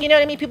can't, you know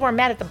what I mean? People are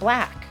mad at the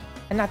black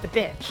and not the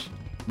bitch.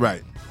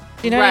 Right.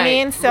 You know what I Right,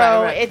 mean? So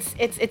right.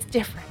 it's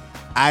different.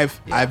 I've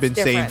been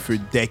saying different.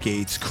 for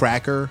decades,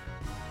 cracker.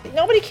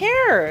 Nobody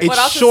cares. It's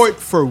else is- short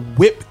for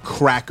whip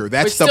cracker.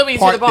 That's Which the still means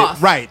part you're the boss.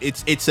 that right.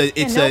 It's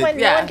And no one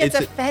gets it's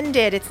a-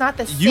 offended. It's not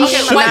the same You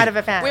should. amount of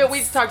offense.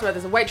 We talked about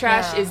this. White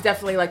trash Yeah. is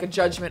definitely like a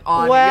judgment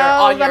on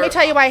Well, your. let me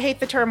tell you why I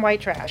hate the term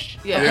white trash.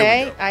 Yeah. There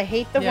Okay? we go. I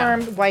hate the Yeah.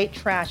 term white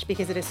trash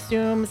because it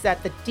assumes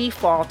that the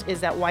default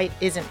is that white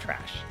isn't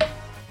trash.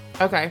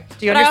 Okay.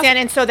 Do you But I also- understand?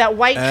 And so that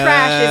white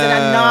trash is an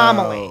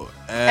anomaly.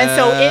 And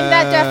so in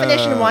that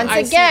definition, once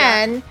I see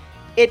that. again,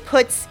 it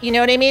puts, you know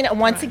what I mean?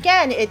 Once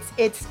again,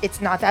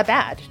 it's not that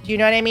bad. Do you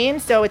know what I mean?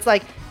 So it's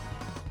like,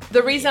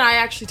 The reason I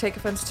actually take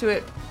offense to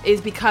it is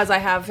because I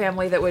have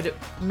family that would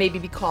maybe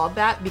be called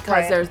that because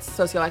Right. their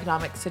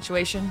socioeconomic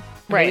situation,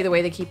 Right. maybe the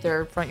way they keep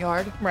their front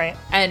yard, right.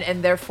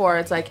 and therefore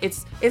it's like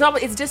it's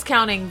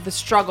discounting the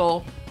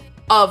struggle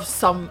of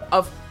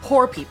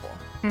poor people,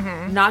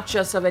 not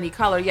just of any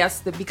color.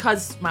 Yes,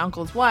 because my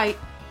uncle is white,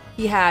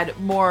 he had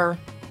more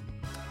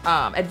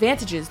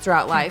advantages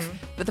throughout life,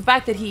 but the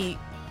fact that he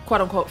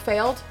quote unquote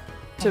failed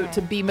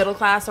to be middle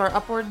class or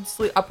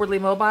upwardly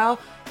mobile,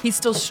 he's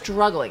still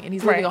struggling and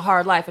he's living Right. a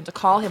hard life. And to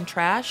call him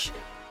trash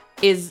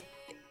it's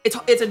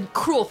a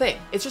cruel thing.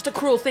 It's just a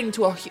cruel thing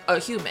to a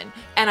human.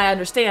 And I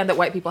understand that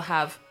white people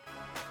have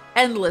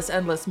endless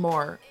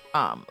more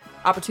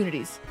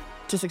opportunities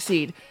to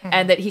succeed,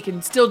 and that he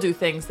can still do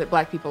things that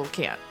black people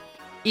can't,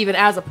 even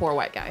as a poor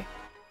white guy.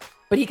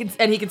 But he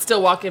can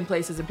still walk in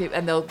places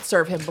and they'll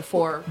serve him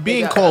before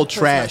being maybe a called person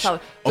of trash color.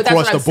 But that's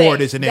across what the I'm board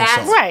saying. is an That's-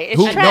 insult. Right,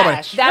 it's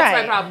trash. That's my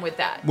Right. problem with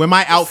that. When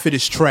my outfit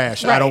is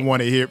trash, I Right. don't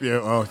want to hear.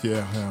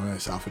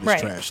 This outfit is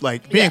Right. trash.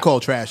 Like being Yeah.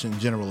 called trash in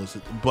general is,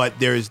 but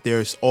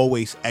there's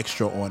always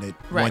extra on it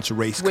Right. once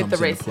race with comes the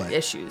race into play.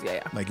 issues, yeah.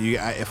 Like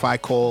if I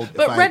called,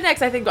 But if I,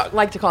 rednecks, I think,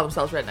 like to call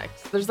themselves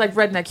rednecks. There's like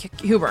redneck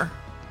humor.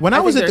 when I I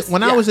was think at the,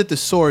 there's- I was at the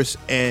source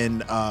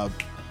and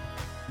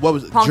what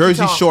was it? Honky Jersey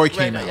Tonk. Shore Right,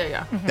 came out.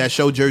 yeah. That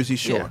show Jersey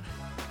Shore. Yeah.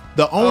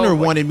 The owner Oh,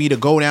 boy. wanted me to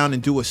go down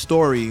and do a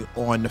story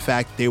on the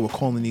fact they were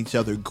calling each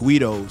other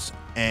Guidos,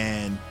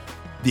 and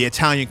the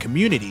Italian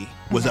community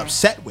was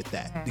upset with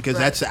that because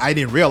Right. I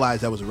didn't realize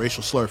that was a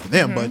racial slur for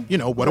them. But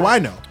what do I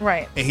know?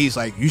 Right. And he's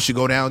like, you should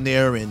go down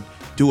there and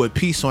do a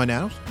piece on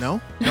that. No,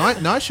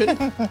 I shouldn't.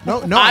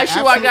 No, I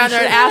should walk down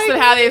there and ask them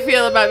how they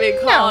feel about being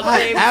called I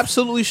names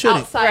absolutely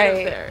shouldn't. outside Right.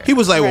 of there. He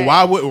was like, Right.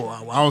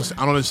 well, I don't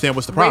understand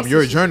what's the problem.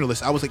 You're a Racist.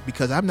 journalist. I was like,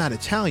 because I'm not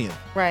Italian.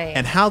 Right.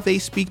 And how they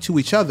speak to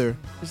each other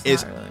It's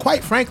is, not really.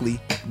 quite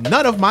frankly,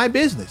 none of my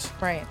business.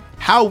 Right.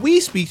 How we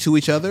speak to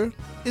each other,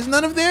 is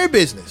none of their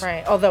business.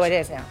 Right. Although it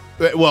is now.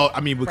 Well,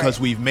 I mean, because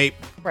Right. we've made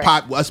Right.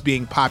 us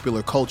being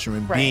popular culture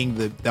and Right.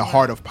 being the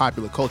heart of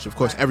popular culture. Of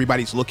course, Right.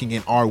 everybody's looking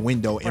in our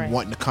window and Right.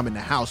 wanting to come in the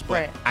house.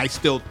 But Right.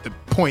 the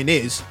point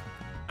is,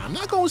 I'm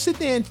not going to sit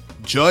there and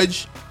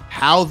judge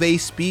how they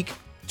speak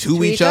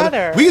to each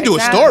other. We can do a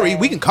story. Exactly.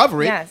 We can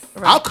cover it. Yes.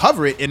 I'll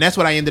cover it. And that's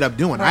what I ended up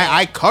doing. Right.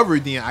 I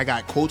covered I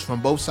got quotes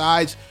from both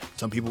sides.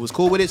 Some people was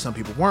cool with it. Some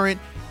people weren't.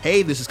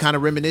 Hey, this is kind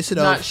of reminiscent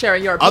Not of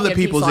sharing your other opinion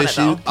piece people's on it, issues,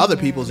 though. other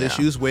people's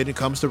issues when it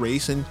comes to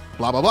race and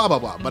blah blah blah blah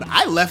blah. But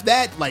I left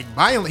that like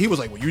violent. He was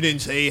like, "Well, you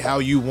didn't say how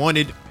you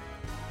wanted."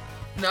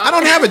 No. I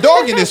don't have a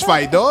dog in this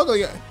fight, dog.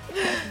 Like,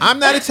 I'm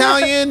not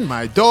Italian.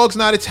 My dog's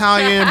not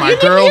Italian. My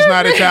girl's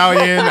not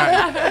Italian.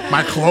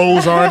 My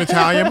clothes aren't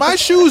Italian. My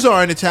shoes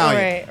aren't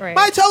Italian. Right.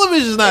 My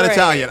television's not Right,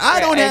 Italian. I right.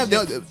 don't I have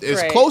just-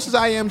 as right. close as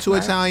I am to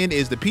Italian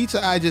is the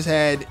pizza I just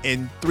had,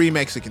 and 3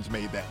 Mexicans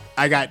made that.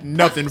 I got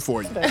nothing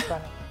for you. That's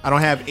funny. I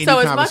don't have any So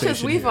as conversation much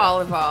as we've here. all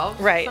evolved,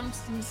 Right.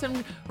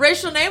 some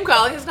racial name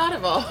calling is not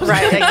evolved.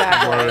 Right.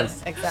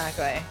 Exactly.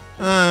 Exactly.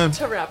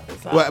 To wrap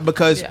this up. Well,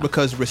 because Yeah.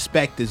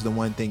 respect is the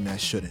one thing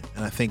that shouldn't,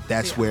 and I think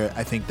that's where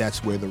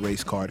the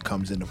race card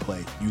comes into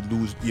play.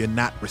 You're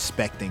not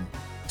respecting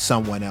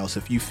someone else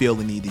if you feel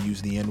the need to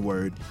use the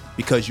N-word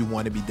because you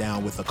want to be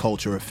down with a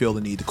culture or feel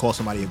the need to call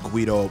somebody a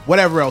Guido,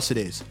 whatever else it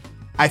is.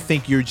 I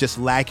think you're just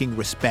lacking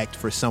respect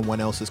for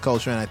someone else's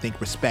culture, and I think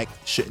respect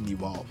shouldn't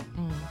evolve.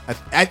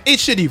 It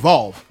should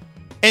evolve,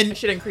 and It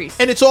should increase.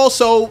 And it's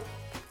also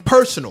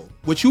personal.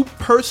 What you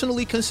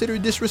personally consider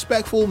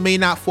disrespectful may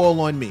not fall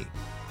on me.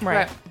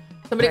 Right.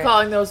 Somebody Right.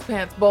 calling those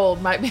pants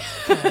bold might be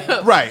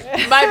Right.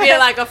 might be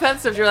like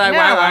offensive. You're like,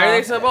 why are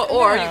they so bold?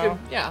 Or you No. could,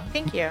 yeah.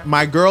 Thank you.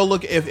 My girl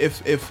look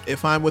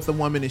if I'm with a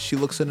woman and she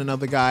looks at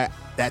another guy,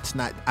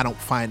 I don't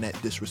find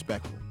that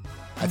disrespectful.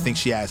 I think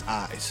she has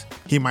eyes.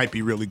 He might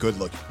be really good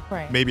looking.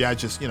 Right. Maybe I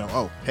just,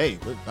 oh, hey,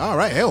 all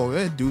right, hell,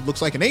 that dude looks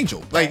like an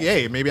angel. Like,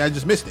 hey, maybe I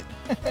just missed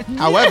it.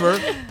 However,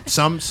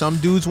 some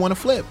dudes want to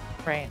flip.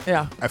 Right.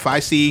 Yeah. If I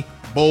see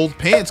bold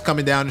pants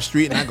coming down the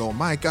street and I go,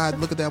 my God,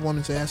 look at that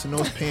woman's ass in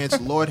those pants.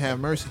 Lord have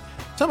mercy.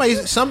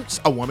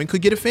 A woman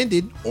could get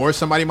offended, or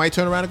somebody might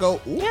turn around and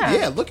go, ooh,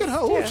 yeah, look at her.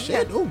 Oh, Yeah,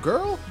 shit. Oh,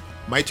 girl.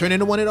 Might turn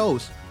into one of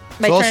those.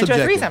 Might It's all turn into a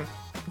subjective. threesome.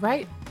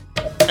 Right.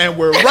 And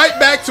we're right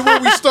back to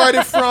where we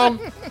started from.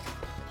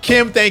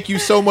 Kim, thank you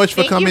so much for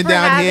Thank you coming for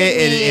down having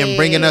here and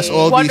bringing us me.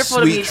 all Wonderful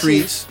to these meet sweet you.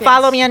 treats.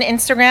 Follow me on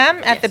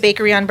Instagram at the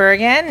Bakery on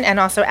Bergen and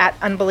also at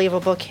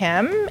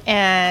UnbelievableKim.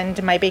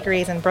 And my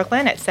bakery is in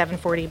Brooklyn at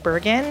 740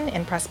 Bergen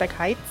in Prospect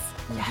Heights,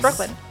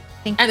 Brooklyn.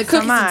 Thank And you the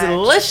cookies so much. are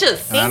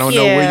delicious. And I don't Thank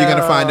know where you're going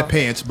to you. find the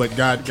pants, but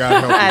God help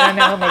you. I don't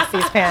know who makes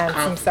these pants.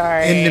 I'm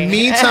sorry. In the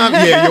meantime,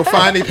 you'll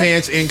find the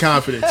pants in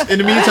confidence. In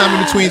the meantime,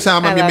 in between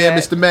time, I'm I your love man,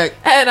 it. Mr. Mac.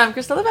 And I'm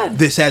Crystal Levin.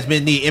 This has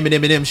been the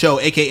M+M+M show,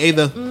 aka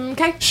the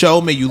Okay.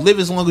 show. May you live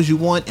as long as you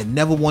want and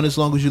never want as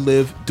long as you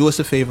live. Do us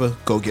a favor,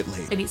 go get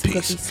laid. And eat some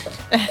Peace.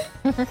 cookies.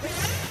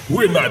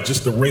 We're not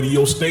just a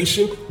radio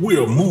station,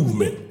 we're a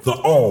movement. The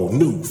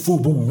all-new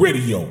FUBU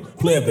Radio,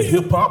 playing the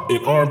hip-hop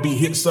and R&B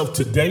hits of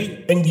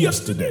today and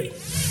yesterday.